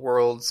Crucible of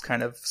Worlds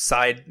kind of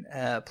side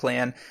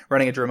plan,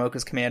 running a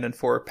Dromoka's Command and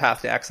 4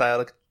 Path to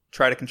Exile to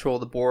try to control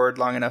the board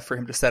long enough for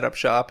him to set up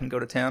shop and go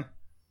to town.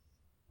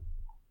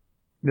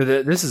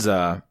 This is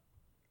a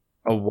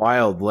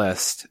wild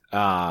list.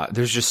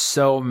 There's just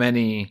so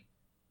many.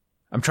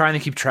 I'm trying to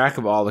keep track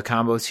of all the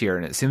combos here,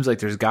 and it seems like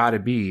there's got to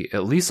be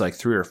at least like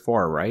 3 or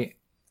 4, right?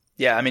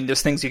 Yeah, I mean,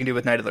 there's things you can do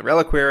with Knight of the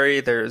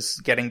Reliquary. There's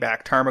getting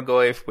back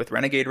Tarmogoyf with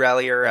Renegade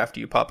Rallier after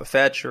you pop a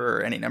fetch,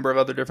 or any number of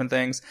other different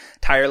things.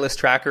 Tireless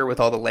Tracker with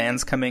all the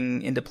lands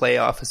coming into play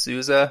off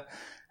Azusa,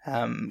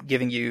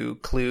 giving you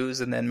clues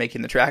and then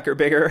making the tracker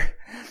bigger.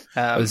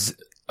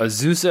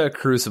 Azusa,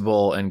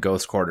 Crucible, and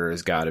Ghost Quarter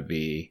has got to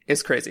be...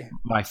 It's crazy.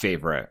 My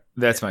favorite.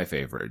 That's my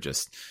favorite.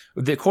 Just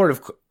the Court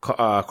of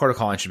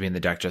Calling should be in the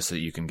deck just so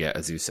that you can get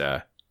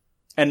Azusa.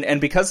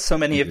 And because so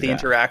many of the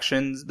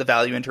interactions, the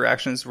value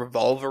interactions,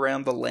 revolve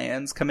around the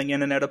lands coming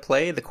in and out of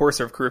play, the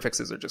Courser of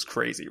Crewfixes are just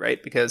crazy,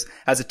 right? Because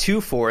as a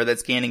 2/4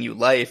 that's gaining you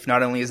life,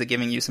 not only is it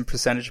giving you some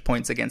percentage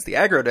points against the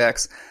aggro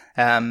decks,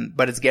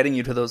 but it's getting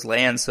you to those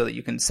lands so that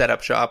you can set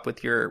up shop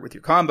with your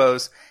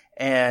combos.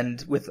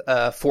 And with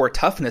 4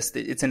 toughness,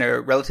 it's in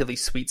a relatively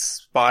sweet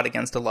spot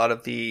against a lot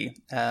of the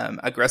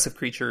aggressive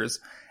creatures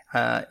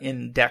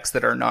in decks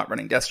that are not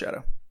running Death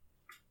Shadow.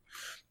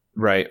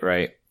 Right.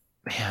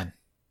 Man.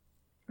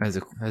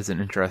 That's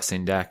an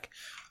interesting deck.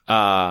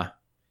 Yeah,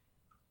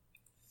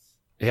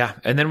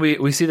 and then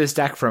we see this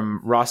deck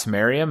from Ross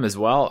Merriam as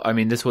well. I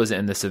mean, this wasn't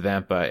in this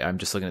event, but I'm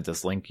just looking at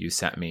this link you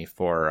sent me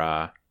for...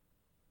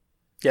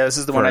 Yeah, this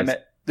is the one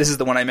This is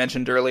the one I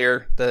mentioned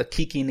earlier, the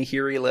Kiki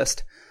Nahiri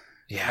list.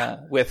 Yeah.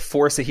 With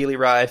 4 Saheeli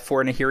Rai,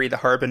 4 Nahiri the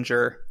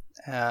Harbinger,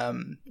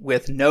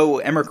 with no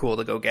Emrakul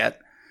to go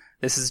get.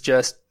 This is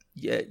just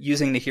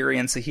using Nahiri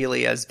and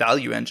Saheeli as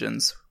value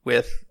engines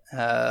with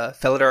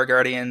Felidar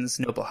Guardians,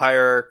 Noble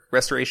Hierarch,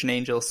 Restoration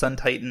Angel, Sun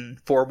Titan,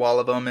 4 Wall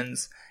of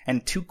Omens,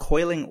 and 2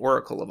 Coiling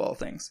Oracle of all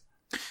things.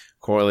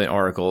 Coiling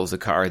Oracle is a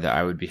card that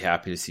I would be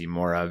happy to see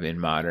more of in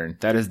Modern.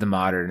 That is the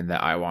Modern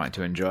that I want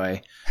to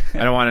enjoy. I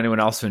don't want anyone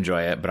else to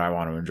enjoy it, but I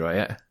want to enjoy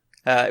it.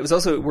 It was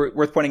also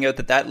worth pointing out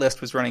that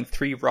list was running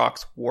 3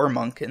 Rocks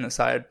Warmonk in the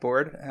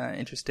sideboard.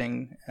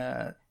 Interesting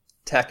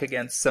tech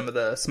against some of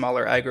the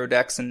smaller aggro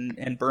decks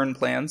and burn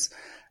plans.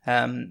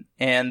 And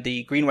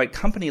the Green-White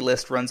Company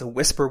list runs a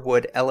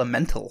Whisperwood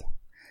Elemental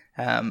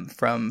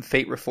from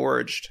Fate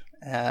Reforged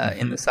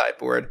in the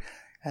sideboard.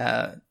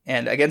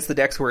 And against the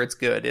decks where it's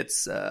good,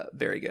 it's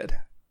very good.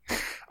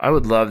 I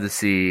would love to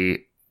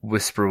see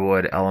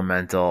Whisperwood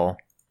Elemental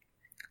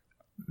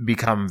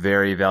become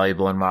very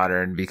valuable in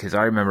Modern, because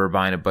I remember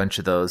buying a bunch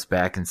of those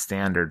back in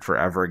Standard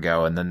forever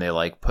ago, and then they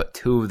put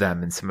 2 of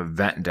them in some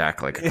event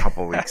deck a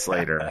couple weeks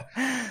later.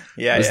 I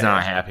was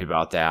not happy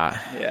about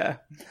that. Yeah.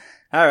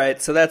 All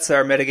right, so that's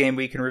our metagame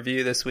week in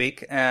review this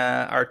week.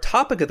 Our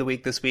topic of the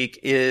week this week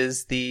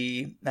is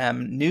the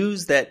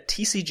news that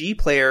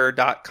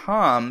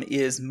TCGplayer.com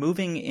is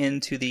moving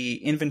into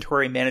the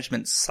inventory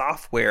management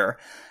software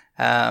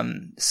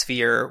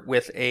sphere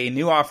with a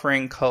new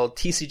offering called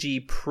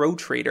TCG Pro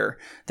Trader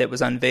that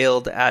was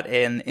unveiled at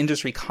an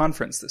industry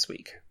conference this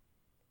week.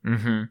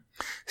 Mm-hmm.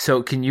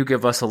 So can you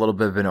give us a little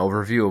bit of an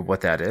overview of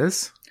what that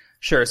is?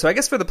 Sure. So I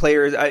guess for the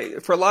players,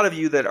 for a lot of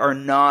you that are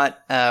not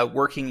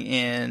working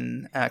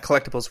in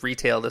collectibles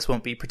retail, this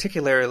won't be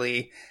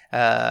particularly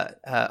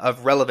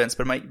of relevance,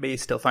 but may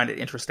still find it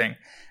interesting.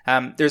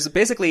 There's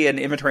basically an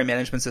inventory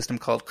management system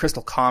called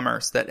Crystal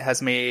Commerce that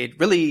has made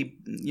really,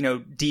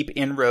 deep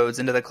inroads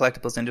into the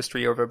collectibles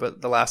industry over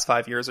the last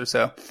 5 years or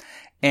so.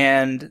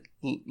 And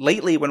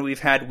lately, when we've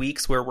had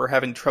weeks where we're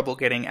having trouble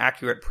getting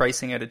accurate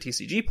pricing at a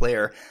TCG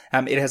player,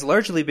 it has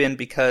largely been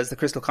because the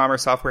Crystal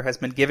Commerce software has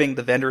been giving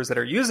the vendors that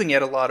are using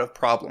it a lot of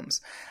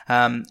problems.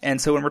 And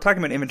so when we're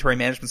talking about inventory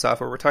management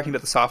software, we're talking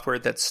about the software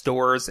that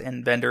stores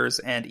and vendors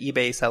and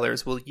eBay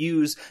sellers will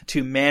use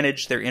to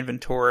manage their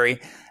inventory,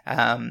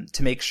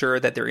 to make sure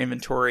that their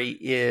inventory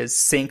is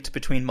synced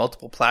between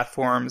multiple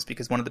platforms.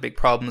 Because one of the big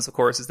problems, of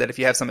course, is that if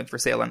you have something for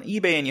sale on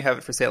eBay and you have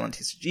it for sale on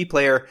TCG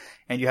Player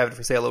and you have it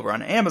for sale over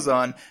on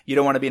Amazon, you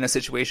don't want to be in a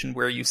situation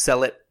where you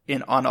sell it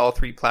on all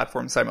 3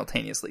 platforms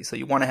simultaneously. So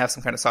you want to have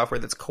some kind of software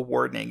that's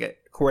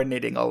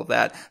coordinating all of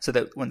that, so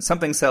that when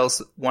something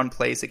sells one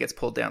place, it gets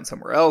pulled down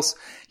somewhere else.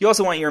 You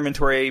also want your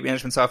inventory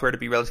management software to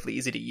be relatively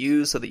easy to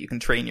use, so that you can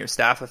train your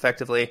staff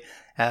effectively,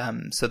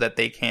 so that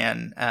they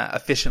can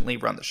efficiently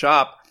run the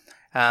shop.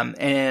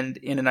 And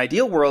in an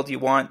ideal world, you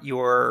want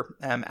your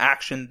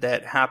action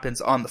that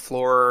happens on the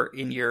floor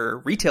in your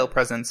retail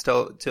presence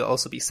to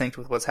also be synced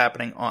with what's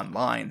happening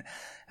online.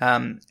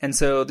 And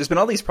so there's been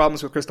all these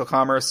problems with Crystal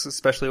Commerce,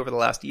 especially over the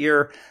last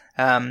year.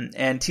 And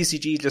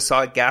TCG just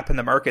saw a gap in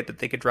the market that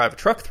they could drive a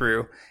truck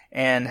through,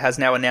 and has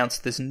now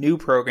announced this new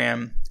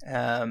program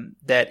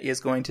that is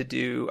going to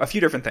do a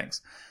few different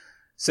things.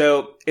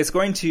 So it's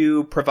going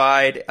to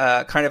provide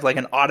kind of like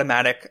an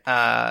automatic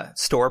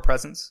store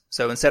presence.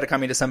 So instead of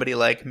coming to somebody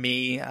like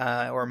me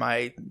or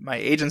my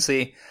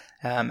agency,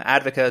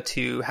 Advoca,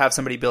 to have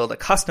somebody build a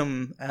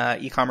custom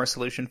e-commerce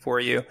solution for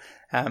you,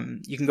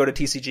 you can go to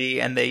TCG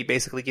and they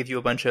basically give you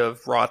a bunch of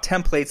raw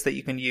templates that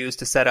you can use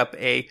to set up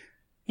a,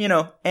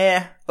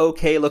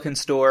 okay looking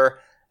store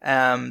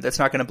that's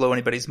not going to blow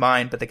anybody's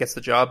mind, but that gets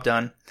the job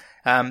done.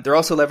 They're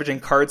also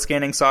leveraging card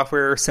scanning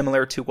software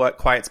similar to what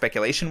Quiet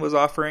Speculation was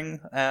offering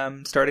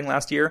starting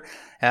last year.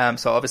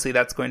 So obviously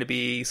that's going to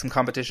be some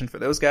competition for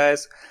those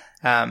guys.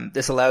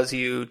 This allows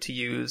you to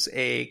use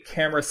a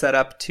camera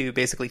setup to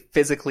basically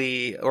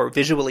physically or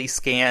visually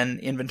scan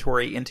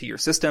inventory into your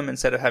system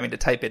instead of having to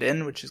type it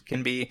in, which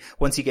can be,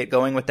 once you get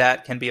going with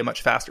that, can be a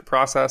much faster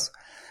process.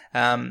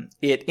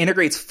 It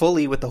integrates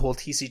fully with the whole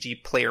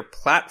TCG Player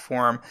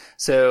platform.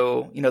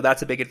 So,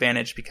 that's a big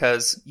advantage,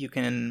 because you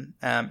can,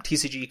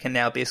 TCG can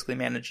now basically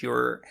manage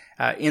your,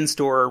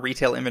 in-store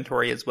retail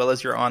inventory as well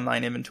as your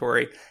online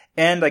inventory.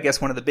 And I guess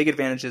one of the big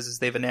advantages is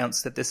they've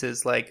announced that this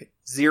is like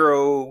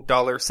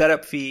 $0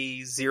 setup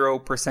fee,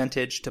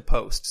 0% to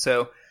post.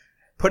 So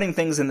putting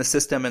things in the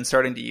system and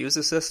starting to use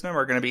the system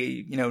are going to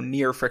be,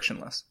 near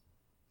frictionless.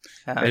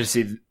 I just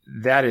see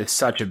that is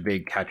such a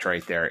big catch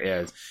right there,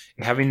 is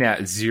having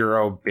that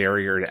 0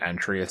 barrier to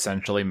entry,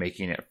 essentially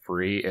making it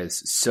free,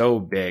 is so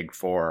big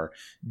for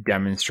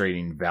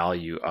demonstrating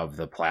value of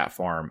the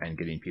platform and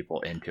getting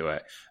people into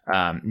it.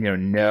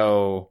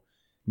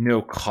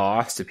 No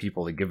cost to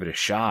people to give it a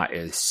shot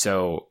is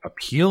so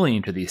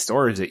appealing to these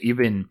stores that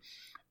even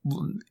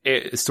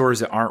stores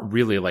that aren't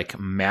really like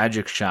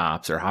magic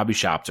shops or hobby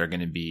shops are going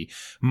to be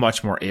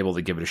much more able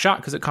to give it a shot,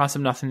 because it costs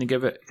them nothing to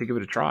give it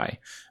a try.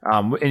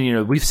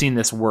 And we've seen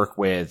this work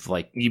with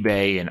like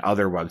eBay and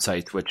other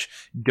websites which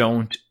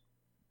don't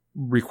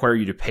require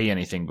you to pay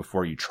anything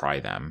before you try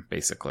them,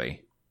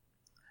 basically.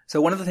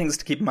 So one of the things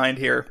to keep in mind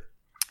here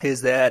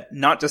is that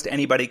not just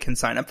anybody can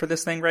sign up for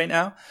this thing right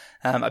now.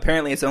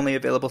 Apparently it's only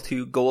available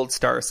to Gold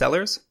Star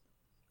sellers.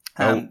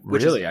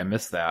 Really? I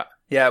missed that.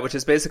 Yeah, which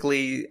is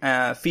basically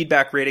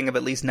feedback rating of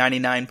at least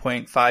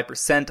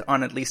 99.5%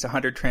 on at least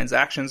 100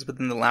 transactions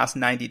within the last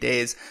 90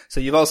 days. So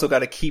you've also got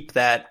to keep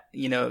that,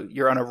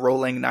 you're on a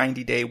rolling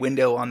 90-day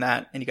window on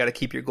that, and you got to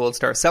keep your Gold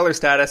Star seller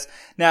status.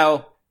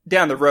 Now,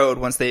 down the road,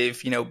 once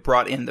they've,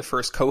 brought in the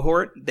first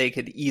cohort, they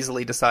could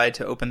easily decide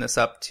to open this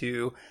up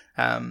to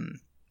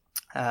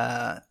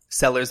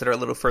sellers that are a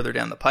little further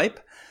down the pipe.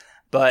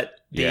 But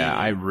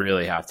I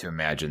really have to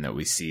imagine that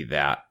we see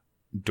that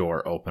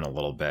door open a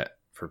little bit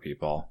for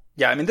people.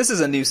 Yeah, I mean, this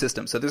is a new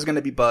system, so there's going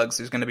to be bugs,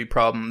 there's going to be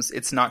problems.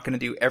 It's not going to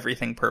do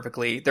everything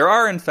perfectly. There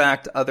are, in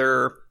fact,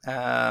 other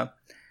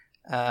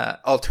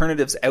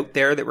alternatives out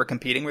there that were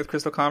competing with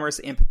Crystal Commerce.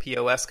 Imp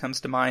POS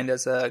comes to mind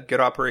as a good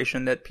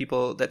operation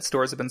that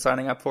stores have been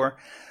signing up for.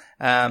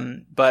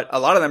 But a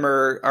lot of them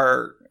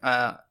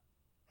are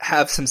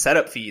have some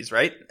setup fees,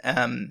 right?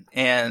 And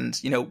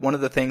one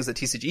of the things that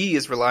TCG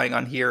is relying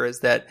on here is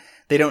that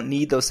they don't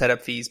need those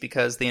setup fees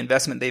because the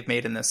investment they've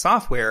made in this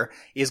software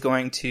is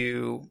going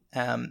to,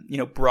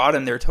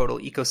 broaden their total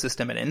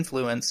ecosystem and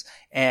influence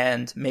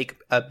and make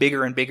a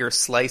bigger and bigger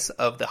slice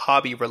of the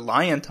hobby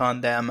reliant on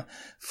them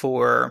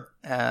for,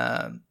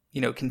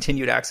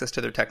 continued access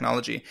to their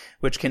technology,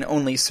 which can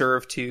only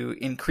serve to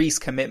increase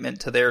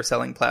commitment to their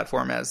selling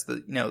platform as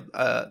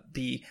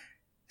the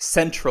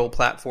central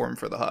platform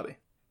for the hobby.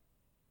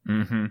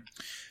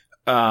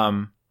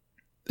 Mm-hmm.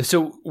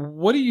 So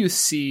what do you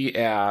see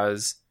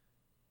as,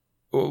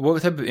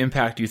 what type of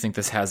impact do you think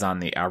this has on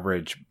the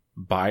average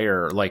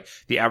buyer, like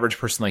the average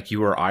person like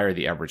you or I, or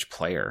the average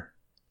player?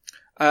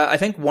 I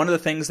think one of the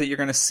things that you're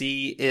going to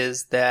see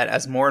is that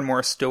as more and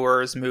more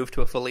stores move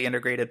to a fully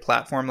integrated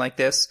platform like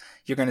this,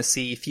 you're going to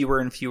see fewer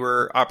and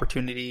fewer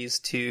opportunities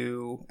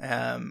to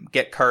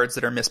get cards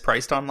that are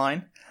mispriced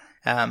online.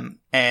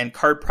 And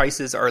card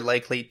prices are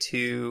likely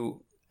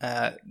to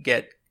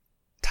get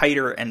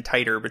tighter and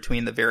tighter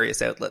between the various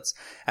outlets.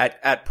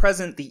 At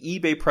present, the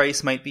eBay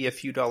price might be a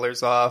few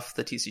dollars off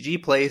the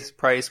TCG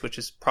price, which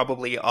is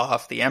probably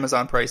off the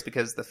Amazon price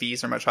because the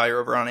fees are much higher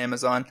over on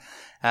Amazon.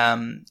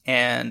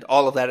 And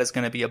all of that is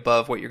going to be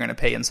above what you're going to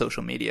pay in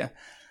social media.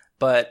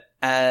 But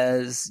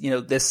as,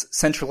 this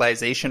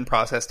centralization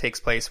process takes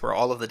place where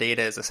all of the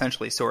data is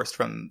essentially sourced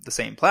from the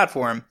same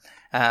platform,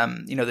 the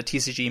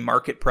TCG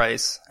market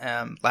price,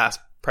 last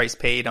price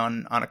paid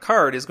on a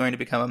card is going to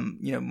become,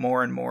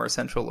 more and more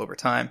essential over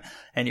time.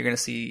 And you're going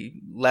to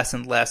see less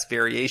and less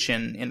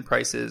variation in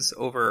prices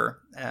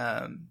over,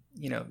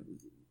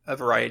 a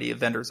variety of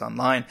vendors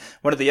online.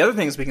 One of the other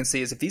things we can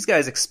see is if these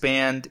guys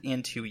expand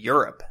into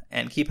Europe,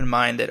 and keep in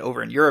mind that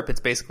over in Europe, it's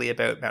basically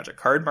about Magic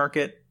Card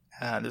Market.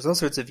 There's all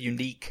sorts of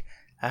unique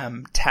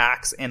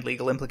tax and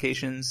legal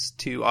implications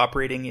to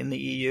operating in the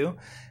EU.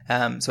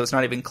 So it's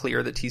not even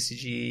clear that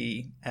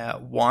TCG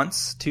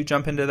wants to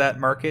jump into that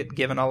market,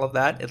 given all of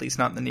that, at least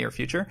not in the near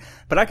future.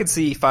 But I could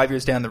see 5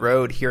 years down the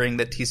road hearing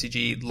that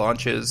TCG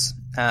launches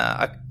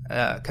a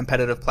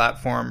competitive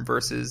platform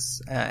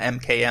versus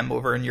MKM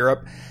over in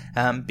Europe,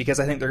 because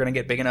I think they're going to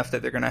get big enough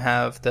that they're going to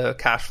have the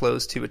cash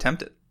flows to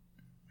attempt it.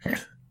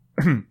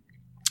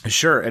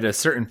 Sure. At a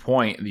certain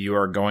point, you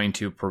are going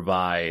to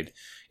provide,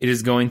 it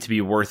is going to be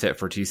worth it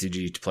for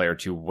TCG player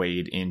to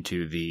wade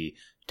into the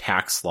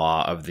tax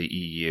law of the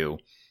EU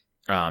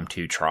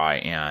to try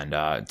and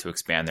to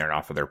expand there and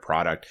offer their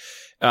product.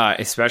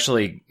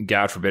 Especially,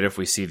 God forbid, if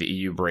we see the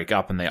EU break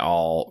up and they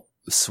all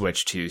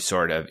switch to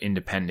sort of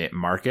independent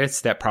markets,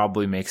 that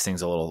probably makes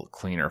things a little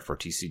cleaner for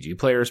TCG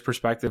players'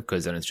 perspective,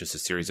 because then it's just a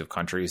series of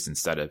countries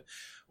instead of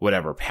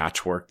whatever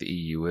patchwork the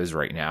EU is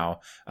right now.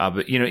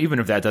 But, even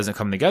if that doesn't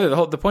come together,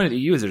 the point of the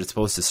EU is that it's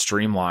supposed to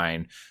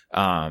streamline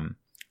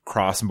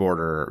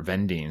cross-border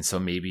vending. So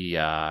maybe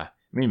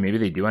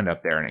they do end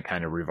up there and it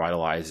kind of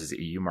revitalizes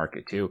the EU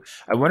market too.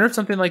 I wonder if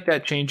something like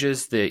that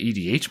changes the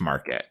EDH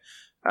market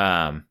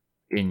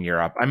in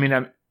Europe. I mean,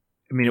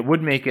 it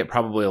would make it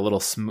probably a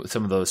little some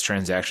of those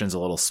transactions a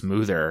little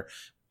smoother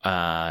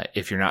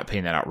if you're not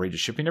paying that outrageous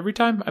shipping every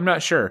time. I'm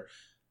not sure.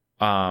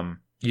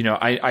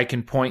 I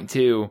can point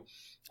to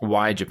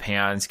why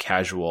Japan's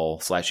casual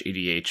 /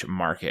 EDH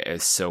market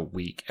is so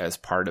weak as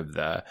part of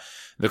the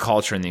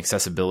culture and the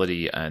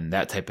accessibility and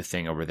that type of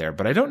thing over there.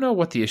 But I don't know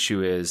what the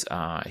issue is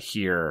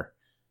here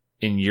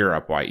in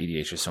Europe, why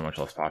EDH is so much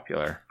less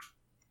popular.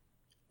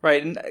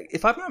 Right. And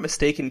if I'm not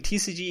mistaken,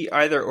 TCG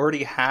either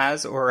already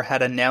has or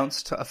had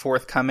announced a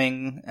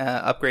forthcoming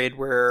upgrade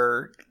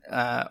where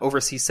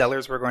overseas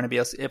sellers were going to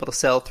be able to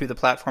sell through the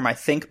platform, I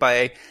think,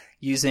 by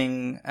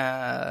using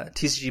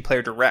TCG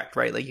Player Direct,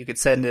 right? Like you could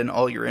send in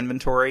all your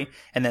inventory,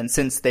 and then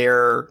since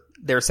they're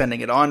sending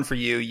it on for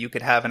you, you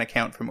could have an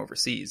account from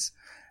overseas.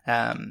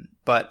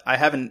 But I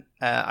haven't.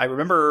 I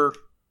remember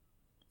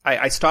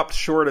I stopped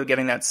short of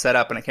getting that set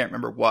up, and I can't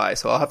remember why.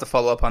 So I'll have to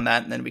follow up on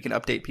that, and then we can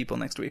update people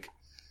next week.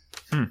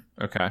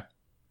 Okay.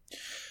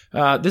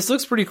 This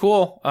looks pretty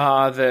cool.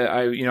 I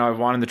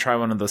wanted to try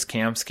one of those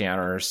cam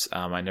scanners.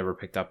 I never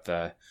picked up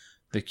the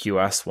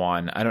QS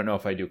one. I don't know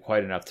if I do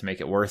quite enough to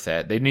make it worth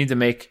it. They need to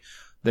make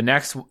the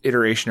next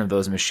iteration of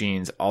those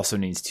machines also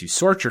needs to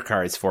sort your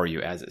cards for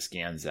you as it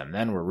scans them.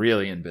 Then we're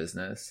really in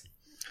business.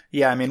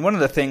 Yeah, I mean, one of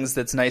the things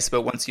that's nice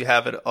about once you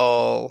have it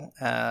all,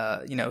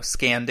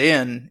 scanned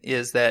in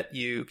is that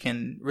you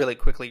can really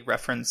quickly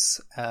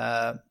reference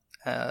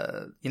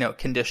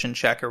condition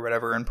check or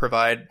whatever and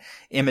provide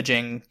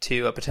imaging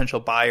to a potential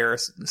buyer,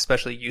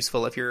 especially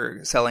useful if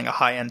you're selling a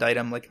high-end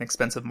item like an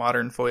expensive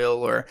modern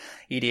foil or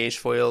EDH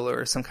foil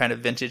or some kind of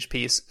vintage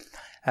piece.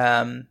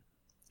 And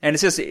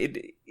it's just,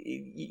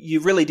 you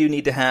really do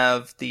need to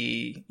have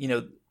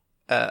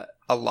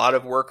a lot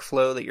of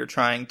workflow that you're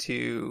trying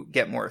to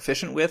get more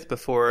efficient with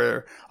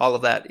before all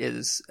of that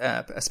is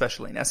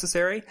especially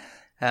necessary.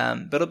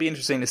 But it'll be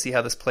interesting to see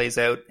how this plays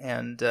out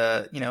and,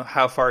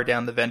 how far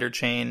down the vendor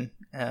chain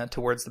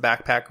towards the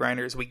backpack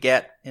grinders we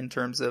get in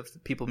terms of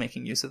people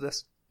making use of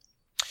this.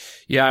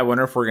 Yeah, I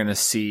wonder if we're going to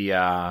see,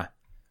 I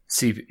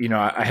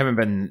haven't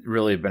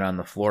been on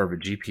the floor of a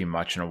GP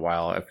much in a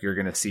while. If you're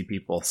going to see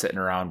people sitting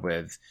around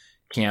with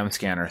cam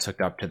scanners hooked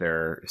up to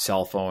their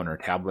cell phone or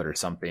tablet or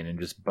something and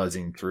just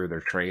buzzing through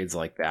their trades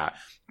like that,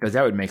 because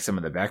that would make some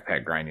of the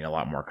backpack grinding a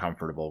lot more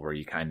comfortable, where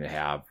you kind of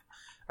have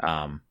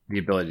the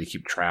ability to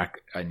keep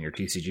track on your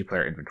TCG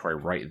player inventory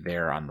right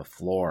there on the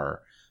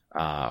floor,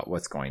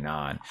 what's going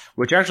on,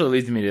 which actually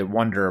leads me to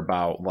wonder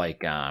about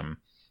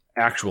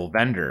actual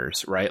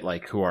vendors, right?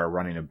 Like who are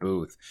running a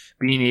booth,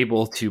 being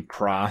able to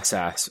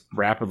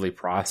rapidly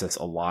process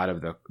a lot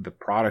of the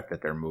product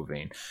that they're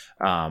moving,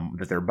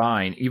 that they're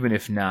buying, even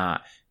if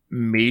not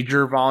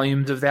major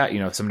volumes of that.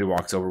 If somebody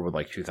walks over with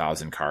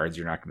 2,000 cards,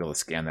 you're not going to be able to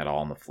scan that all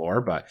on the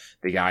floor, but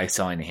the guy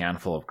selling a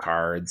handful of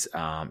cards,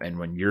 and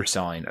when you're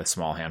selling a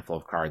small handful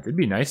of cards, it'd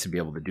be nice to be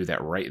able to do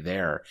that right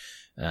there,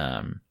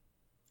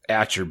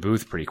 at your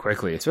booth pretty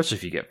quickly, especially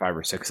if you get 5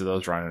 or 6 of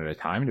those running at a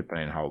time,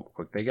 depending on how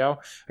quick they go.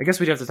 I guess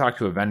we'd have to talk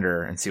to a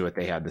vendor and see what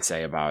they had to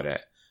say about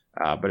it.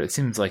 But it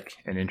seems like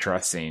an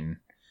interesting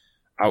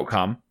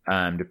outcome,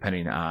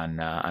 depending on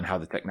how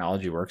the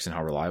technology works and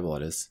how reliable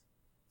it is.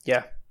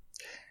 Yeah.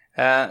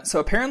 So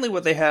apparently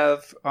what they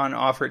have on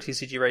offer at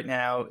TCG right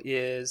now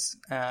is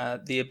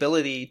the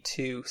ability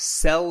to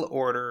sell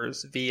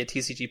orders via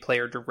TCG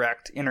Player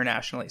Direct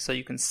internationally. So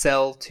you can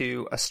sell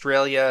to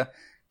Australia,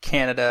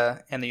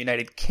 Canada, and the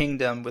United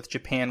Kingdom, with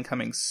Japan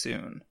coming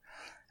soon.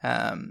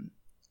 That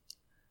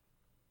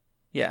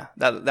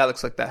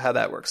looks like how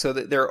that works. So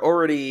they're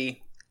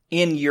already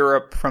in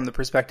Europe from the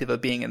perspective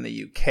of being in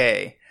the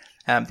UK.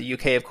 The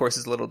UK, of course,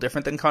 is a little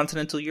different than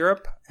continental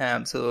Europe.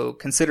 So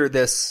consider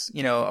this,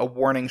 a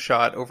warning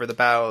shot over the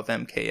bow of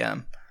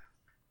MKM.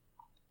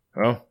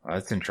 Oh,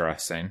 that's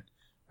interesting.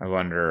 I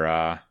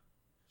wonder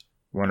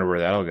where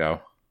that'll go.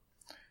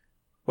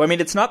 Well, I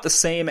mean, it's not the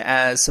same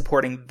as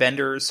supporting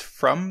vendors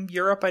from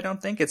Europe, I don't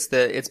think. It's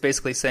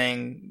basically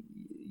saying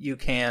you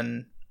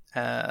can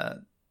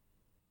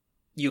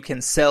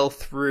sell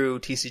through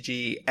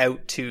TCG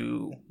out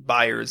to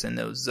buyers in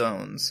those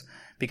zones,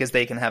 because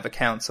they can have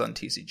accounts on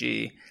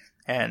TCG,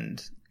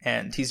 and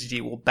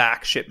TCG will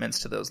back shipments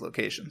to those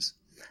locations.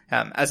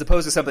 As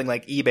opposed to something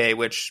like eBay,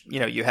 which,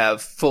 you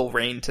have full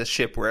reign to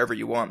ship wherever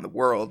you want in the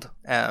world,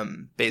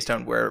 based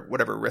on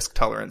whatever risk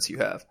tolerance you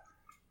have.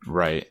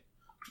 Right.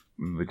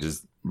 Which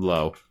is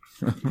low.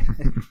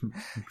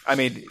 I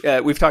mean,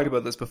 we've talked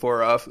about this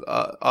before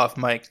off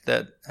mic,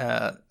 that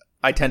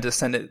I tend to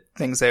send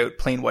things out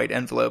plain white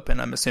envelope,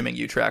 and I'm assuming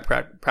you track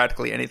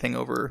practically anything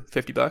over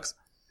 $50.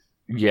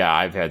 Yeah,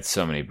 I've had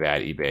so many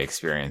bad eBay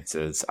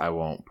experiences. I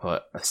won't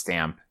put a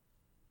stamp.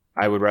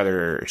 I would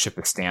rather ship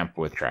a stamp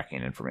with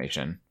tracking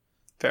information.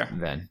 Fair.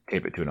 Than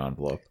tape it to an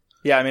envelope.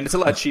 Yeah, I mean, it's a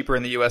lot cheaper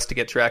in the US to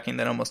get tracking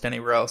than almost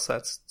anywhere else.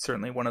 That's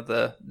certainly one of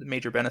the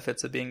major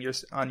benefits of being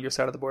on your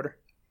side of the border.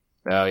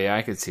 Oh, yeah,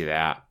 I could see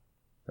that.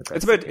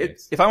 It's about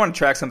if I want to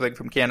track something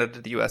from Canada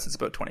to the US, it's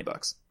about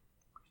 $20.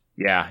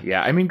 Yeah.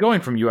 I mean,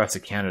 going from US to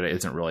Canada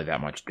isn't really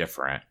that much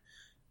different.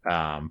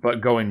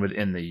 But going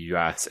within the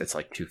US, it's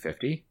like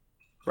 $250.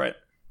 Right.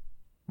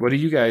 What do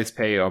you guys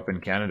pay up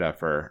in Canada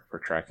for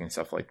tracking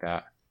stuff like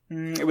that?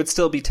 It would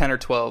still be 10 or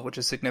 12, which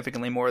is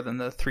significantly more than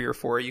the 3 or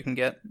 4 you can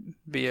get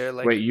via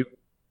Wait, you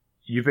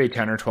pay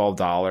 $10 or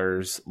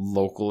 $12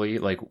 locally,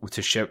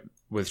 to ship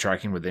with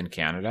tracking within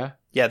Canada?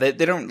 Yeah, they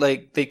don't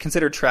they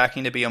consider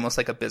tracking to be almost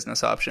like a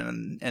business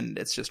option, and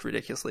it's just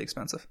ridiculously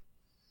expensive.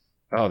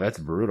 Oh, that's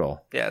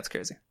brutal. Yeah, it's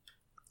crazy.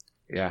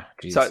 Yeah,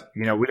 geez. So,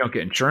 we don't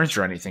get insurance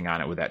or anything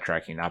on it with that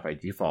tracking, not by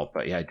default,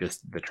 but yeah,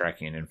 just the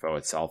tracking info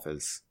itself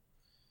is...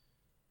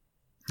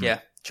 Yeah,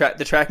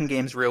 the tracking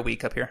game's real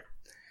weak up here.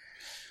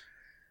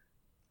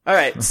 All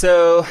right,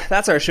 so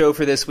that's our show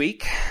for this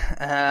week.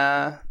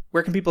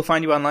 Where can people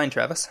find you online,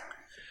 Travis?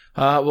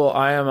 Well,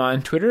 I am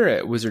on Twitter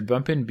at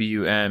WizardBumpin,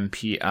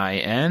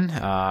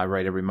 BUMPIN. I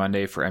write every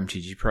Monday for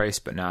MTG Price,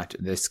 but not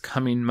this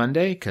coming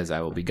Monday, because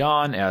I will be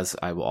gone, as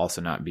I will also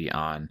not be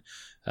on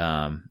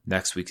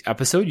next week's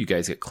episode. You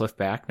guys get Cliff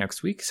back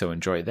next week, so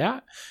enjoy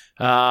that.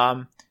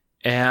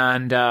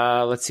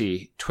 Let's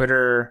see,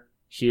 Twitter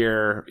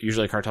here,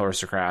 usually Cartel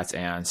Aristocrats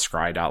and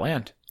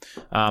Scry.land.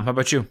 How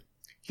about you?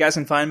 You guys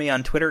can find me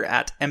on Twitter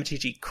at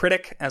MTG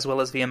Critic, as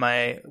well as via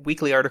my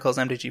weekly articles,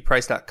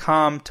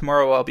 mtgprice.com.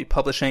 Tomorrow I'll be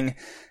publishing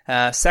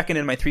second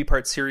in my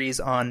 3-part series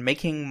on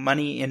making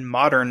money in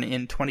Modern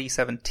in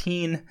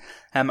 2017.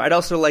 I'd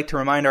also like to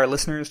remind our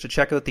listeners to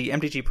check out the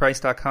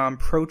MTGprice.com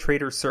Pro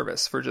Trader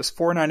service. For just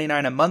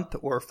 $4.99 a month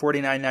or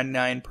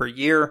 $49.99 per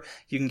year,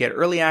 you can get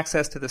early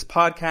access to this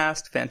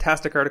podcast,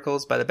 fantastic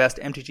articles by the best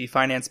MTG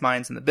finance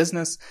minds in the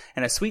business,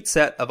 and a sweet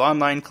set of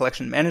online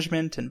collection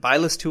management and buy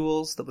list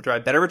tools that will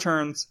drive better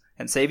returns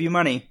and save you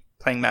money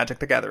playing Magic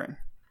the Gathering.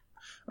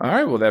 All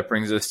right, well, that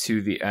brings us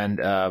to the end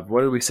of,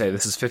 what did we say?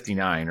 This is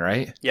 59,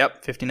 right?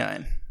 Yep,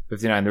 59.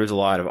 59, there was a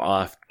lot of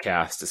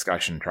off-cast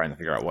discussion trying to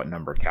figure out what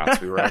number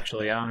cast we were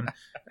actually on.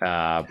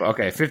 But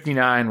okay,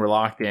 59, we're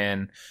locked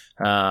in.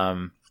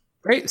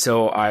 Great,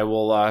 so I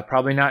will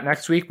probably not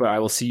next week, but I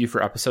will see you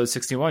for episode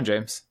 61,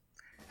 James.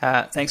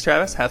 Thanks,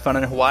 Travis. Have fun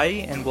in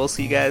Hawaii, and we'll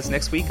see you guys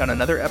next week on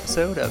another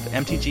episode of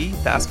MTG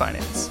Fast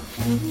Finance.